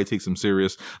moron, nobody takes him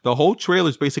serious. The whole trailer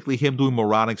is basically him doing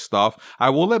moronic stuff. I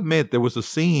will admit there was a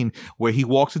scene where he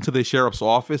walks into the sheriff's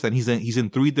office and he's in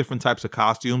 3 different types of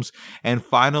costumes, and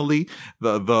finally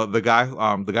the guy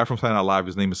from Saturday Night Live,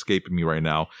 his name is escaping me right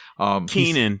now.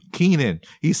 Keenan.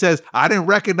 He says, I didn't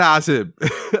recognize him.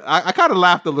 I kind of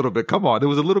laughed a little bit. Come on. There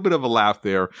was a little bit of a laugh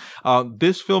there.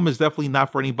 This film is definitely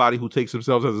not for anybody who takes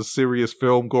themselves as a serious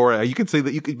film goer. You can say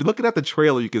that, you can, looking at the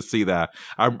trailer, you can see that.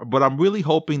 But I'm really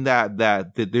hoping that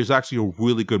there's actually a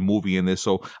really good movie in this.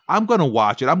 So I'm going to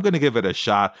watch it. I'm going to give it a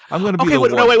shot. I'm going to be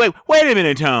wait a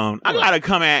minute, Tone. I got to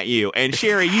come at you. And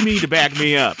Sherry, you need to back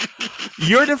me up.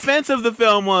 Your defense of the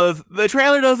film was, the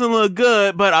trailer doesn't look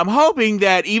good, but I'm hoping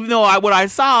that even though what I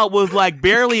saw was like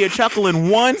barely a chuckle in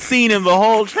one scene in the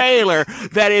whole trailer,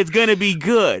 that it's going to be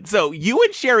good. So you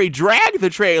and Sherry dragged the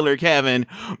trailer, Kevin,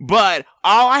 but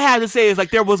all I have to say is,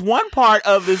 like, there was one part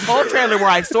of this whole trailer where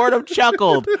I sort of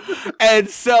chuckled. And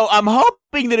so I'm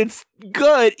hoping that it's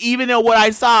good, even though what I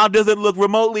saw doesn't look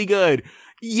remotely good.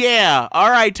 Yeah. All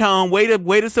right, Tone. Way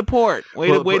to support. Way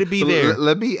to be there.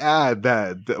 Let me add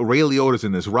that Ray Liotta's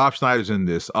in this. Rob Schneider's in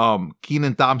this.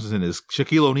 Kenan Thompson's in this.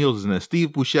 Shaquille O'Neal's in this. Steve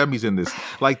Buscemi's in this.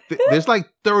 Like, there's like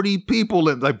 30 people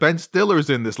in, like, Ben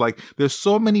Stiller's in this. Like, there's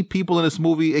so many people in this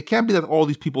movie. It can't be that all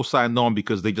these people signed on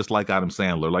because they just like Adam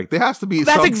Sandler. Like, there has to be.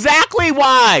 That's exactly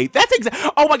why.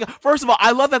 Oh my God. First of all,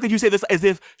 I love that you say this as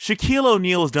if Shaquille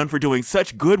O'Neal is done for doing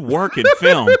such good work in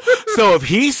film. So if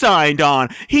he signed on,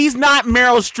 he's not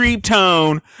Meryl Streep,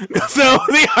 Tone. So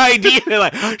the idea,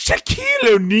 like,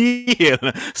 Shaquille O'Neal,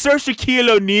 Sir Shaquille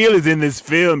O'Neal is in this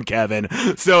film, Kevin.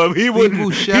 So if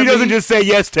he doesn't just say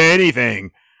yes to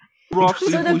anything. So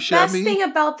the best thing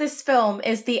about this film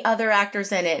is the other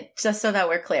actors in it, just so that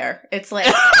we're clear. It's like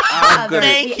other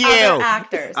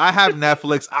actors. I have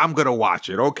Netflix. I'm going to watch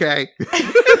it, okay? Wait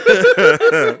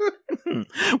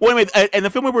a minute. And the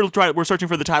film we're searching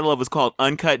for the title of is called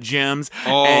Uncut Gems.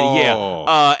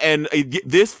 Oh. And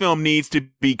this film needs to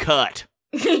be cut.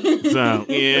 So,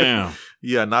 yeah.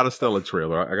 Yeah, not a stellar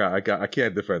trailer. I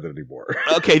can't defend it anymore.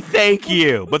 Okay, thank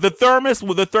you. But the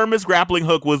thermos grappling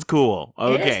hook was cool.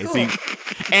 Okay, cool. See,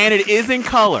 and it is in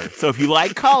color. So if you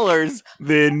like colors,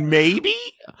 then maybe.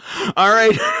 All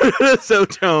right. So,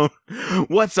 Tone,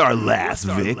 what's our last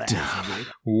victim?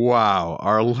 Wow,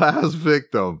 our last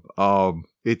victim.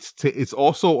 It's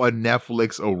also a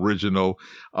Netflix original.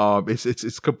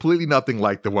 It's completely nothing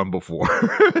like the one before.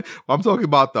 I'm talking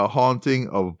about The Haunting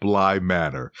of Bly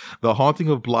Manor. The Haunting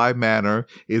of Bly Manor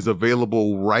is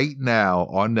available right now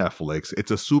on Netflix.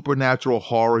 It's a supernatural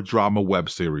horror drama web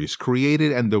series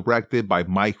created and directed by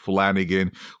Mike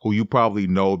Flanagan, who you probably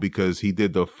know because he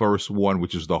did the first one,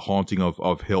 which is The Haunting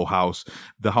of Hill House.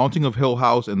 The Haunting of Hill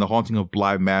House and The Haunting of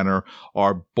Bly Manor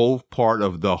are both part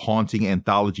of the Haunting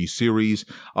anthology series.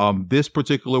 This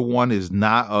particular one is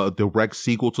not a direct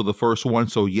sequel to the first one.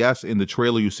 So yes, in the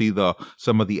trailer, you see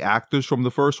some of the actors from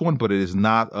the first one, but it is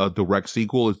not a direct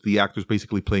sequel. It's the actors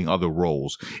basically playing other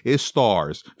roles. It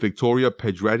stars Victoria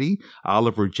Pedretti,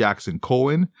 Oliver Jackson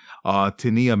Cohen,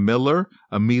 Tania Miller,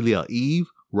 Amelia Eve,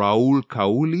 Raul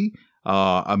Kauli,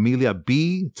 Amelia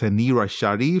B., Tanira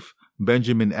Sharif,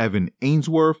 Benjamin Evan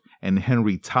Ainsworth, and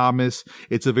Henry Thomas.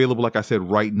 It's available, like I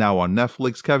said, right now on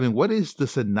Netflix. Kevin, what is the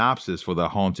synopsis for The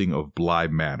Haunting of Bly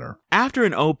Manor? After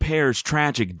an au pair's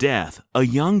tragic death, a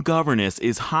young governess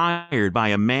is hired by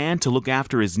a man to look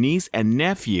after his niece and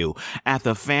nephew at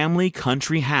the family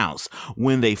country house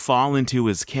when they fall into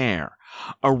his care.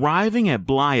 Arriving at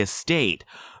Bly Estate,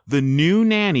 the new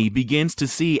nanny begins to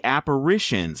see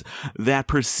apparitions that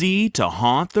proceed to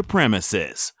haunt the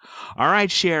premises. All right,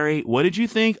 Sherry, what did you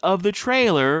think of the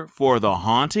trailer for The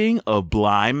Haunting of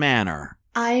Bly Manor?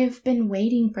 I've been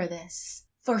waiting for this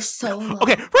for so long.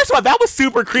 Okay, first of all, that was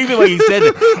super creepy when you said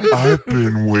it. I've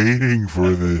been waiting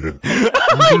for this.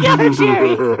 Oh my God,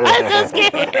 Sherry, I'm so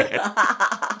scared.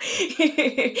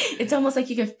 It's almost like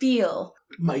you can feel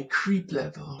my creep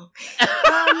level.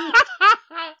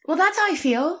 Well, that's how I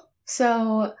feel.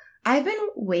 So I've been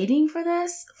waiting for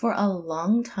this for a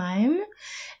long time,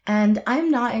 and I'm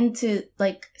not into,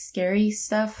 like, scary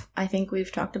stuff. I think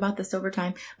we've talked about this over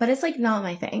time, but it's, like, not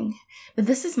my thing. But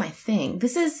this is my thing.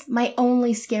 This is my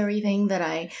only scary thing that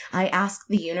I asked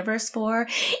the universe for,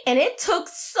 and it took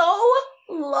so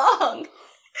long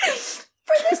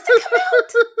for this to come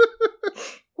out.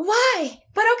 Why?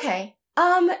 But okay.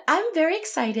 I'm very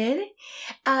excited,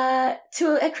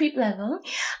 to a creep level.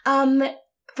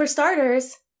 For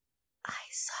starters, I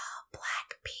saw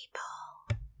black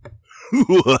people. There's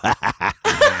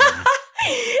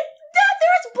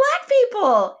black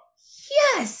people.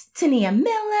 Yes, Tania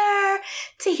Miller,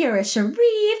 Tahira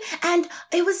Sharif, and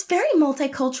it was very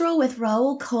multicultural with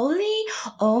Raul Coley.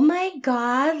 Oh my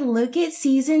God, look at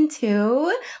season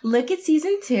 2. Look at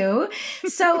season 2.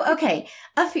 So, okay,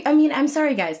 I'm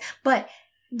sorry guys, but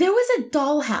there was a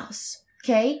dollhouse,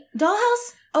 okay?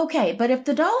 Dollhouse, okay, but if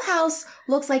the dollhouse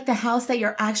looks like the house that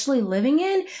you're actually living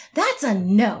in, that's a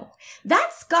no.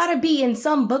 That's gotta be in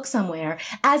some book somewhere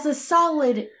as a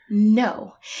solid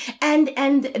no.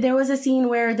 And there was a scene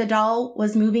where the doll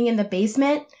was moving in the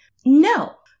basement.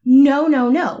 No.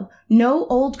 No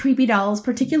old creepy dolls,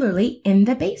 particularly in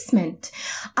the basement.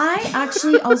 I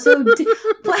actually also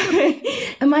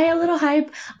am I a little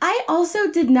hype? I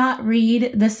also did not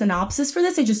read the synopsis for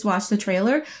this. I just watched the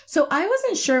trailer. So I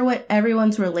wasn't sure what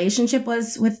everyone's relationship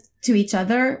was to each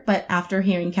other, but after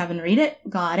hearing Kevin read it,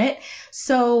 got it.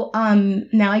 So,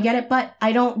 now I get it, but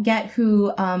I don't get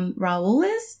who, Raul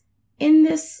is in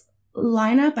this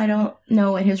lineup. I don't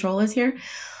know what his role is here.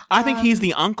 I think he's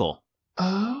the uncle.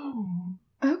 Oh.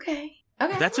 Okay.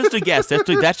 That's just a guess.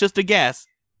 That's just a guess.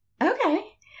 Okay.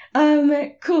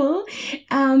 Cool.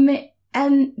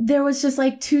 And there was just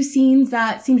like 2 scenes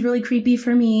that seemed really creepy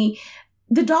for me.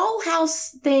 The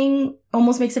dollhouse thing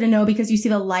almost makes it a no because you see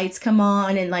the lights come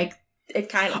on and like it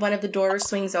kind of one of the doors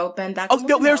swings open. That's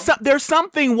no, there's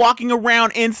something walking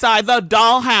around inside the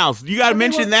dollhouse. You got to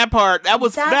mention that part.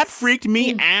 That freaked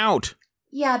me out.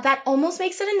 Yeah, that almost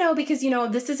makes it a no because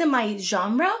this isn't my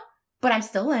genre, but I'm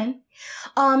still in.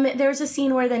 There's a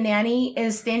scene where the nanny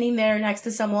is standing there next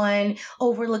to someone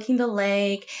overlooking the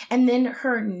lake, and then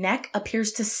her neck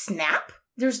appears to snap.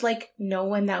 There's like no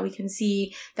one that we can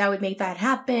see that would make that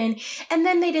happen. And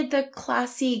then they did the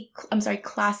classic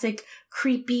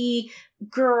creepy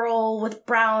girl with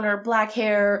brown or black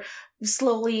hair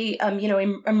slowly,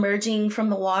 emerging from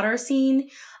the water scene.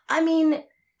 I mean,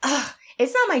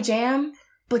 it's not my jam,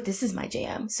 but this is my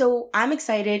jam. So I'm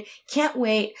excited. Can't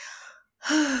wait.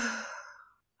 I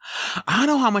don't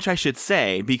know how much I should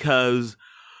say because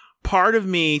part of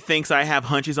me thinks I have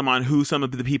hunches on who some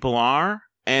of the people are.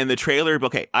 And the trailer,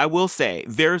 okay, I will say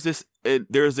there's this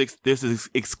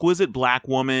exquisite black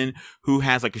woman who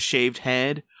has like a shaved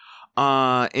head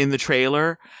in the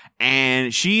trailer,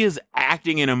 and she is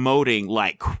acting and emoting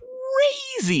like crazy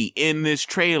in this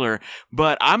trailer,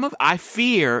 but I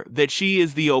fear that she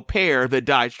is the au pair that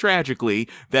dies tragically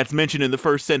that's mentioned in the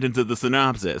first sentence of the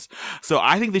synopsis. So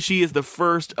I think that she is the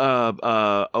first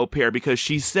au pair because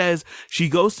she says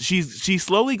she's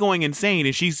slowly going insane,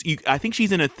 and I think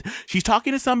she's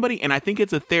talking to somebody, and I think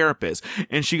it's a therapist,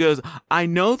 and she goes, I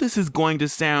know this is going to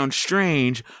sound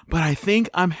strange, but I think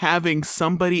I'm having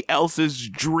somebody else's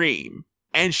dream.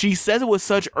 And she says it with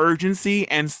such urgency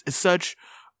and such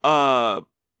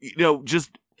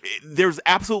just there's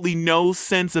absolutely no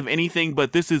sense of anything,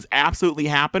 but this is absolutely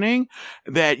happening,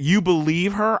 that you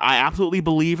believe her. I absolutely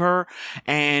believe her,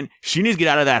 and she needs to get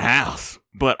out of that house.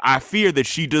 But I fear that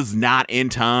she does not in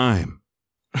time.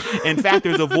 In fact,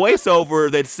 there's a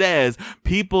voiceover that says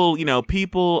people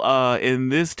in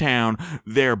this town,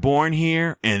 they're born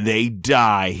here and they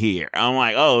die here. I'm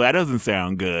like, oh, that doesn't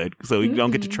sound good. So you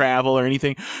don't get to travel or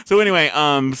anything. So anyway,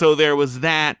 so there was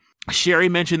that. Sherry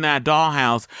mentioned that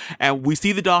dollhouse, and we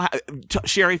see the dollhouse.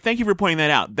 Sherry, thank you for pointing that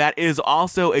out. That is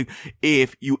also,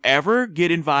 if you ever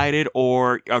get invited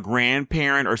or a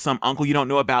grandparent or some uncle you don't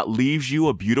know about leaves you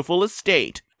a beautiful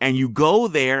estate, and you go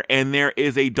there and there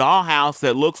is a dollhouse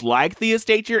that looks like the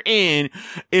estate you're in,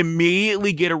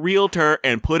 immediately get a realtor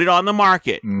and put it on the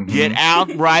market. Mm-hmm. Get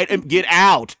out, right? Get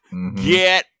out. Mm-hmm.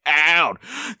 Get out.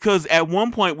 Because at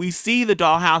one point we see the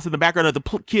dollhouse in the background of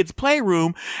the kids'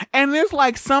 playroom, and there's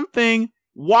like something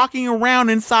walking around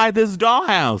inside this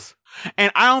dollhouse.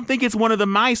 And I don't think it's one of the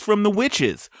mice from The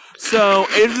Witches. So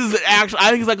it is actually, I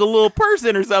think it's like a little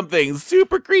person or something.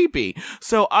 Super creepy.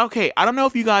 So, okay, I don't know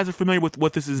if you guys are familiar with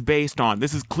what this is based on.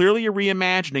 This is clearly a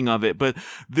reimagining of it, but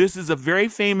this is a very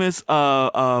famous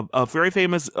book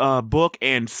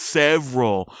and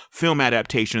several film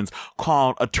adaptations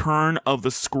called A Turn of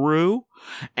the Screw.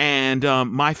 And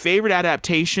my favorite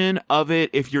adaptation of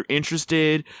it, if you're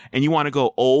interested and you want to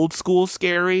go old school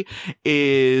scary,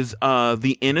 is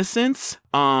The Innocents.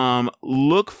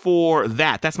 Look for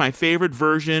that. That's my favorite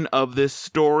version of this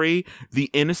story, The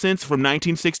Innocents from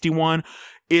 1961.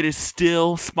 It is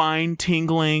still spine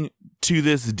tingling to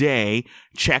this day.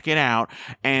 Check it out.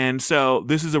 And so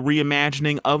this is a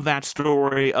reimagining of that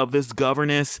story, of this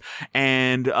governess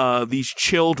and these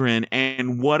children,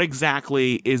 and what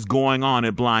exactly is going on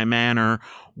at Bly Manor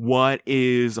what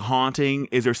is haunting?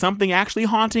 Is there something actually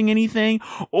haunting anything?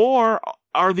 Or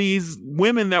are these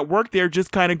women that work there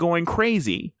just kind of going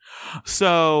crazy?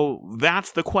 So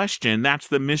that's the question. That's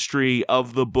the mystery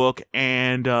of the book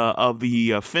and of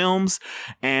the films.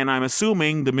 And I'm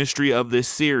assuming the mystery of this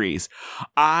series.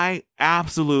 I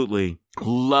absolutely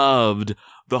loved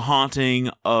The Haunting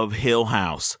of Hill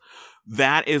House.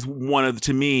 That is one of,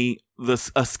 to me,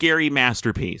 a scary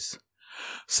masterpiece.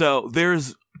 So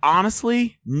there's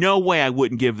honestly no way I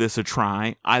wouldn't give this a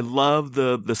try. I love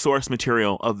the source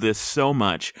material of this so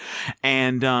much.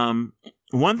 And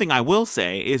one thing I will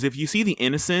say is if you see The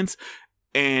Innocents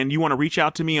and you want to reach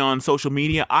out to me on social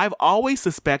media, I've always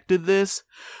suspected this.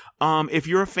 If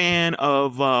you're a fan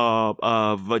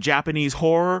of Japanese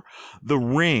horror, The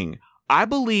Ring, I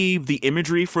believe the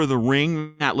imagery for The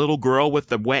Ring, that little girl with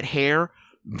the wet hair,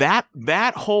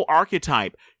 that whole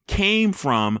archetype came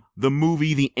from the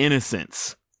movie The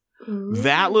Innocents.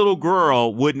 That little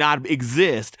girl would not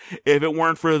exist if it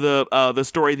weren't for the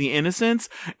story The Innocents.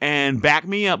 And back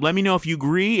me up. Let me know if you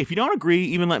agree. If you don't agree,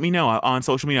 even let me know on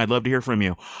social media. I'd love to hear from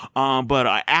you. But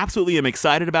I absolutely am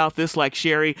excited about this. Like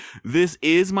Sherry, this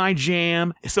is my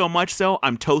jam. So much so,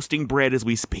 I'm toasting bread as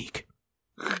we speak.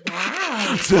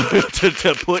 Wow. So,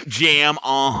 to put jam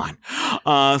on.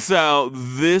 So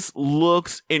this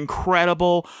looks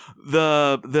incredible.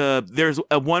 There's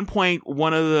at one point,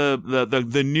 one of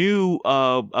the new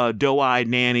doe-eyed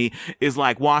nanny is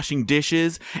like washing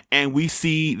dishes, and we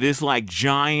see this like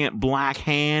giant black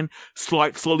hand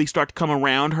slowly start to come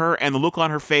around her, and the look on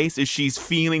her face is she's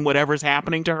feeling whatever's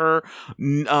happening to her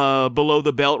below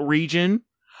the belt region.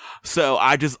 So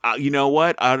I just, you know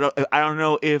what? I don't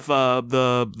know if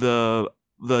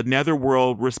the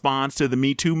Netherworld responds to the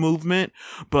Me Too movement,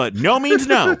 but no means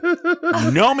no.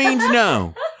 No means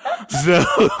no.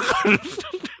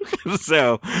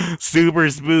 So super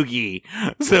spooky.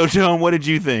 So Tone, what did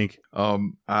you think?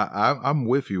 I'm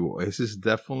with you. This is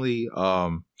definitely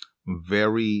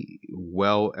very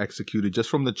well executed. Just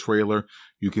from the trailer,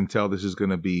 you can tell this is going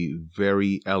to be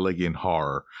very elegant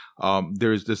horror.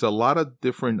 There's a lot of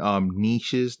different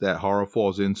niches that horror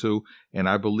falls into, and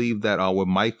I believe that what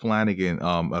Mike Flanagan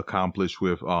accomplished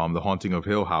with The Haunting of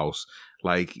Hill House,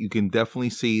 like you can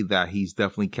definitely see that he's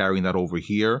definitely carrying that over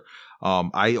here.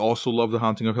 I also love The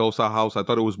Haunting of Hill House. I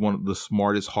thought it was one of the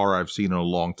smartest horror I've seen in a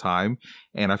long time.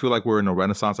 And I feel like we're in a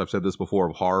renaissance, I've said this before,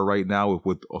 of horror right now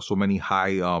with so many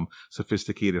high,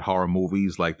 sophisticated horror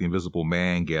movies like The Invisible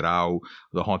Man, Get Out,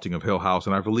 The Haunting of Hill House.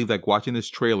 And I believe that watching this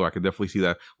trailer, I can definitely see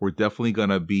that we're definitely going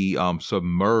to be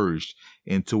submerged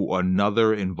into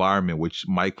another environment, which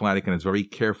Mike Flanagan has very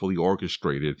carefully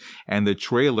orchestrated. And the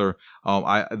trailer,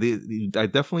 I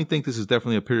definitely think this is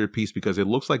definitely a period piece because it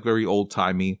looks like very old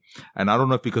timey. And I don't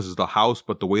know if because it's the house,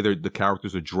 but the way the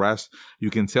characters are dressed, you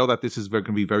can tell that this is going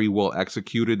to be very well executed.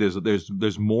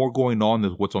 There's more going on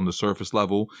than what's on the surface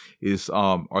level.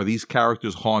 Are these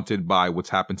characters haunted by what's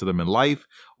happened to them in life,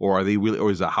 or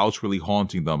is the house really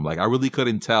haunting them? Like I really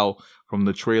couldn't tell from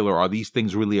the trailer, are these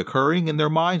things really occurring in their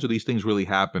minds, or are these things really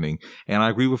happening? And I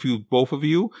agree with you, both of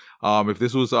you. If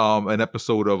this was an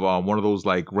episode of one of those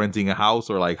like renting a house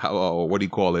or like what do you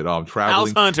call it?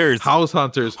 Traveling house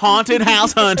hunters, haunted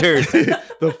house hunters.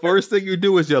 The first thing you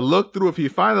do is you look through. If you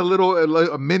find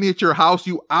a miniature house,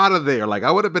 you out of there. Like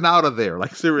I would have been out of there.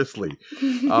 Like seriously.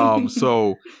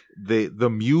 So the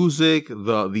music,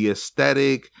 the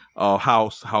aesthetic,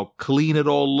 how clean it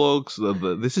all looks.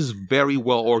 This is very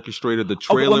well orchestrated. The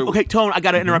trailer. Okay, Tone, I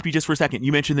got to interrupt you just for a second.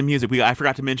 You mentioned the music. I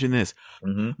forgot to mention this.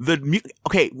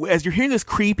 Mm-hmm. As you're hearing this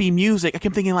creepy music, I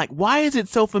kept thinking like, why is it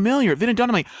so familiar? Then it dawned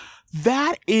on me,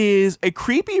 that is a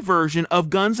creepy version of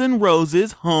Guns N'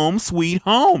 Roses' Home Sweet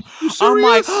Home. I'm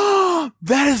like, oh,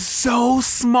 that is so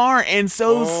smart and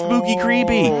so spooky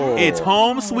creepy. It's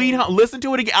Home Sweet Home. Listen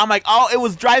to it again. I'm like, oh, it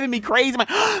was driving me crazy. I'm like,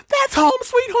 oh, that's Home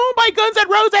Sweet Home by Guns N'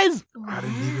 Roses. I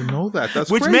didn't even know that. That's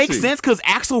Which crazy. Makes sense because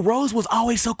Axl Rose was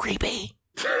always so creepy.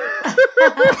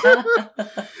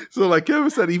 So like Kevin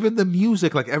said, even the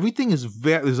music, like everything is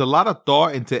there's a lot of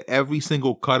thought into every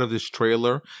single cut of this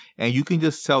trailer, and you can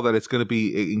just tell that it's going to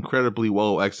be incredibly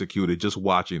well executed just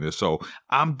watching this. So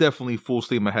I'm definitely full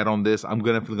steam ahead on this. I'm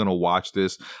definitely going to watch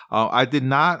this. I did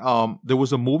not, there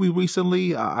was a movie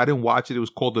recently. I didn't watch it. It was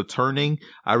called The Turning.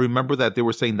 I remember that they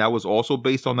were saying that was also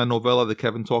based on that novella that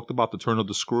Kevin talked about, The Turn of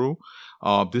the Screw.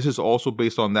 This is also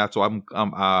based on that, so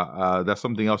that's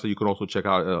something else that you can also check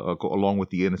out along with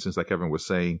The Innocents, like Kevin was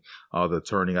saying. The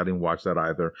Turning, I didn't watch that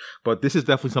either, but this is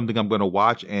definitely something I'm going to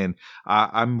watch, and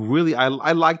I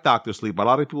like Dr. Sleep. A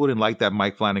lot of people didn't like that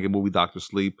Mike Flanagan movie, Dr.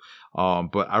 Sleep.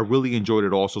 But I really enjoyed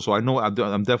it also. So I know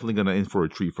I'm definitely going to in for a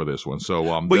treat for this one. So,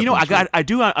 but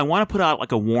I want to put out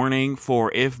like a warning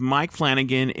for if Mike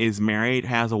Flanagan is married,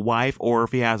 has a wife, or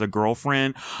if he has a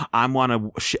girlfriend, I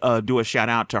want to do a shout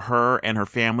out to her and her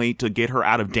family to get her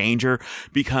out of danger,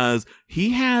 because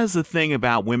he has a thing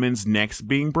about women's necks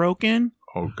being broken.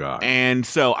 Oh God. And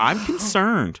so I'm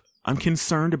concerned. I'm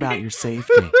concerned about your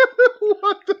safety.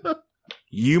 What the?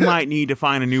 You might need to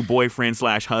find a new boyfriend /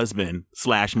 husband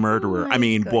 / murderer.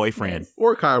 Goodness. Boyfriend.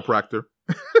 Or a chiropractor.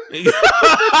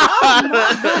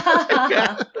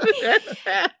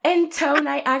 And Tone,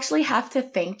 I actually have to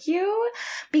thank you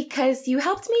because you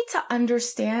helped me to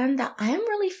understand that I am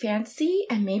really fancy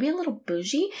and maybe a little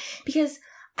bougie because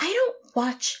I don't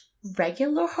watch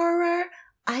regular horror.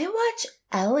 I watch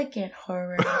elegant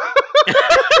horror.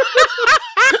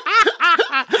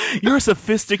 You're a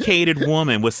sophisticated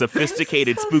woman with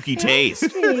sophisticated spooky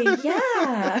taste.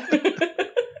 Yeah.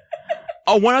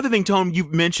 Oh, one other thing, Tone, you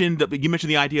mentioned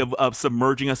the idea of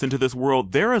submerging us into this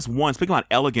world. There is one, speaking about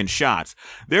elegant shots,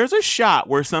 there's a shot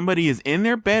where somebody is in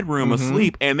their bedroom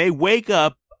asleep and they wake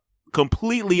up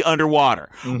completely underwater,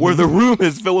 where the room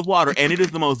is filled with water, and it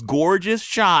is the most gorgeous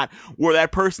shot where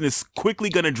that person is quickly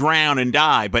going to drown and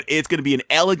die, but it's going to be an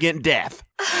elegant death.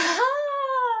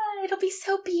 It'll be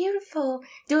so beautiful.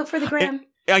 Do it for the gram.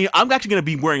 I'm actually going to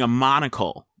be wearing a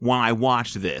monocle when I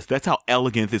watch this. That's how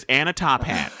elegant this, and a top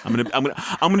hat. I'm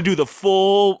gonna do the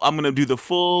full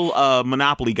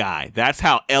Monopoly guy. That's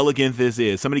how elegant this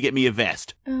is. Somebody get me a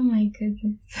vest. Oh my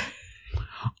goodness.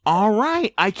 All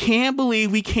right. I can't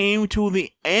believe we came to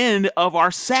the end of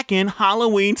our second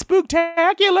Halloween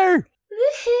Spooktacular.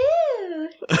 Woohoo!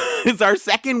 It's our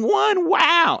second one.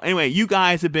 Wow. Anyway, you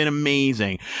guys have been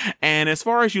amazing. And as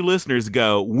far as you listeners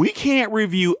go, we can't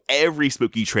review every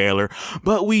spooky trailer,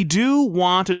 but we do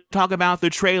want to talk about the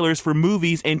trailers for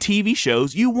movies and TV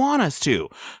shows you want us to.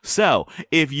 So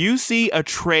if you see a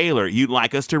trailer you'd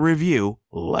like us to review,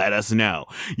 let us know.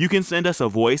 You can send us a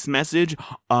voice message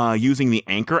using the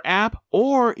Anchor app,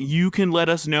 or you can let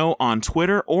us know on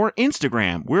Twitter or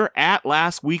Instagram. We're at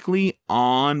Last Weekly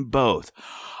on both.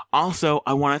 Also,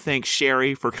 I want to thank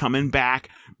Sherry for coming back,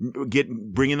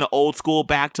 bringing the old school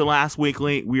back to Last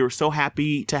Weekly. We are so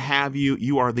happy to have you.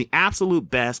 You are the absolute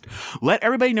best. Let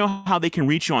everybody know how they can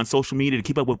reach you on social media to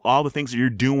keep up with all the things that you're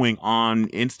doing on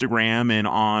Instagram and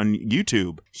on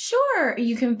YouTube. Sure.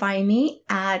 You can find me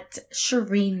at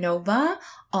Cherie Nova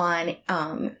on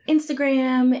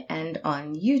Instagram and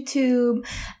on YouTube.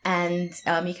 And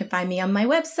you can find me on my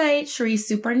website,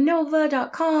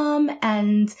 CherieSupernova.com.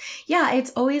 And yeah, it's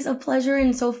always a pleasure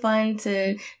and so fun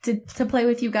to play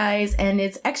with you guys. And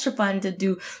it's extra fun to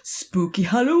do spooky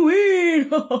Halloween.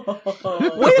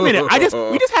 Wait a minute.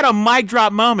 We just had a mic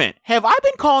drop moment. Have I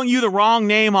been calling you the wrong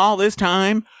name all this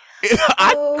time?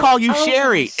 I call you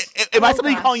Sherry. Am I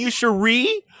somebody calling you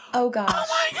Cherie? Oh gosh. Oh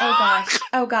my gosh. Oh gosh.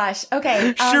 Oh gosh.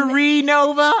 Okay. Cherie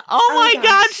Nova. Oh my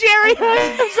God, Sherry.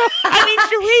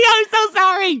 Cherie, I'm so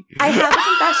sorry.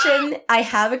 I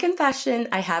have a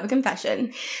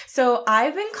confession. So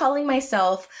I've been calling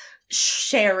myself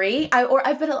Sherry.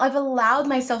 I've allowed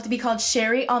myself to be called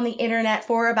Sherry on the internet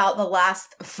for about the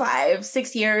last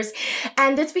 5-6 years.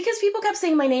 And it's because people kept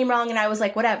saying my name wrong and I was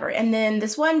like, whatever. And then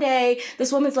this one day,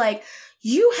 this woman's like,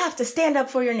 you have to stand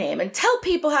up for your name and tell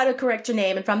people how to correct your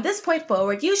name. And from this point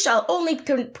forward, you shall only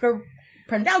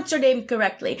pronounce your name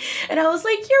correctly. And I was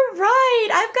like, you're right.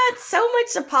 I've got so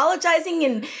much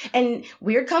apologizing and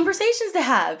weird conversations to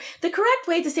have. The correct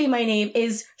way to say my name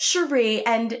is Cherie.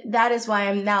 And that is why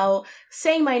I'm now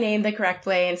saying my name the correct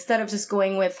way instead of just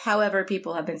going with however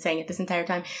people have been saying it this entire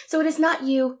time. So it is not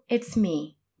you, it's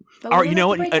me. All right, you know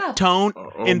what? Tone,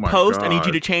 in post, God. I need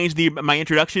you to change my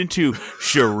introduction to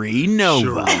Cherie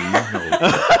Nova. Oh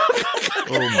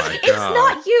my God. It's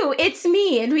not you, it's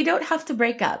me, and we don't have to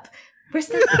break up. We're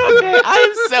still okay, I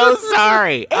am so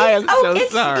sorry.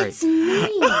 Sorry. It's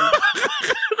me.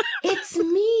 It's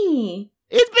me.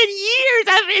 It's been years.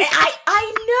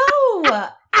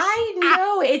 I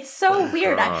know. It's so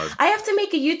weird. I have to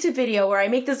make a YouTube video where I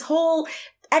make this whole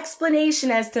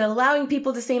explanation as to allowing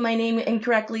people to say my name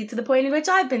incorrectly to the point in which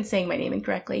I've been saying my name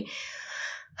incorrectly.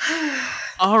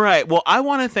 All right. Well, I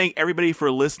want to thank everybody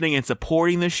for listening and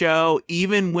supporting the show,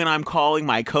 even when I'm calling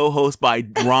my co-host by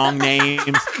wrong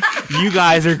names. You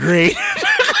guys are great.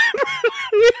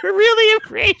 We really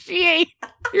appreciate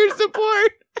your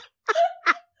support.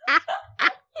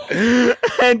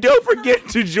 And don't forget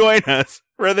to join us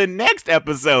for the next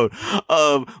episode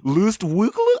of Lust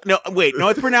Weekly. No, wait. No,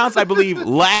 it's pronounced, I believe,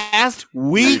 Last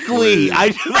Weekly.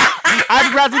 I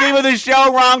pronounced the name of the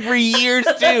show wrong for years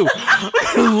too.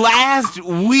 Last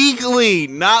Weekly,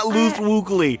 not Loose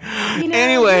Wookly.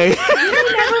 Anyway.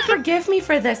 You never forgive me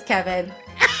for this, Kevin.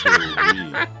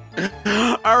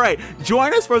 All right,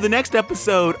 join us for the next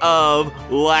episode of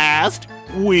Last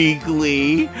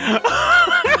Weekly.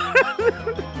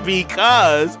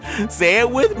 Because, say it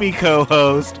with me,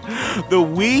 co-host, the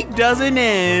week doesn't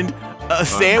end,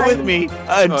 say it with me,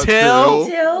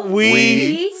 until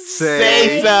we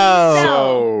say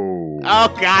so. Oh,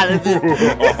 God, this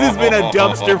has been a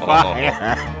dumpster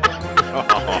fire.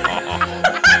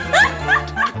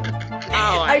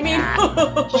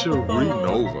 Sheree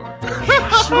Nova.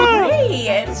 Sheree,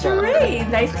 it's Sheree.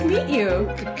 Nice to meet you.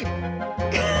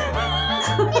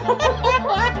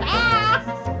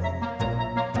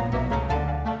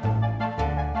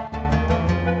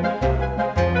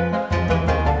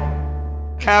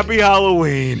 Happy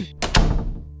Halloween.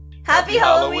 Happy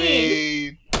Halloween.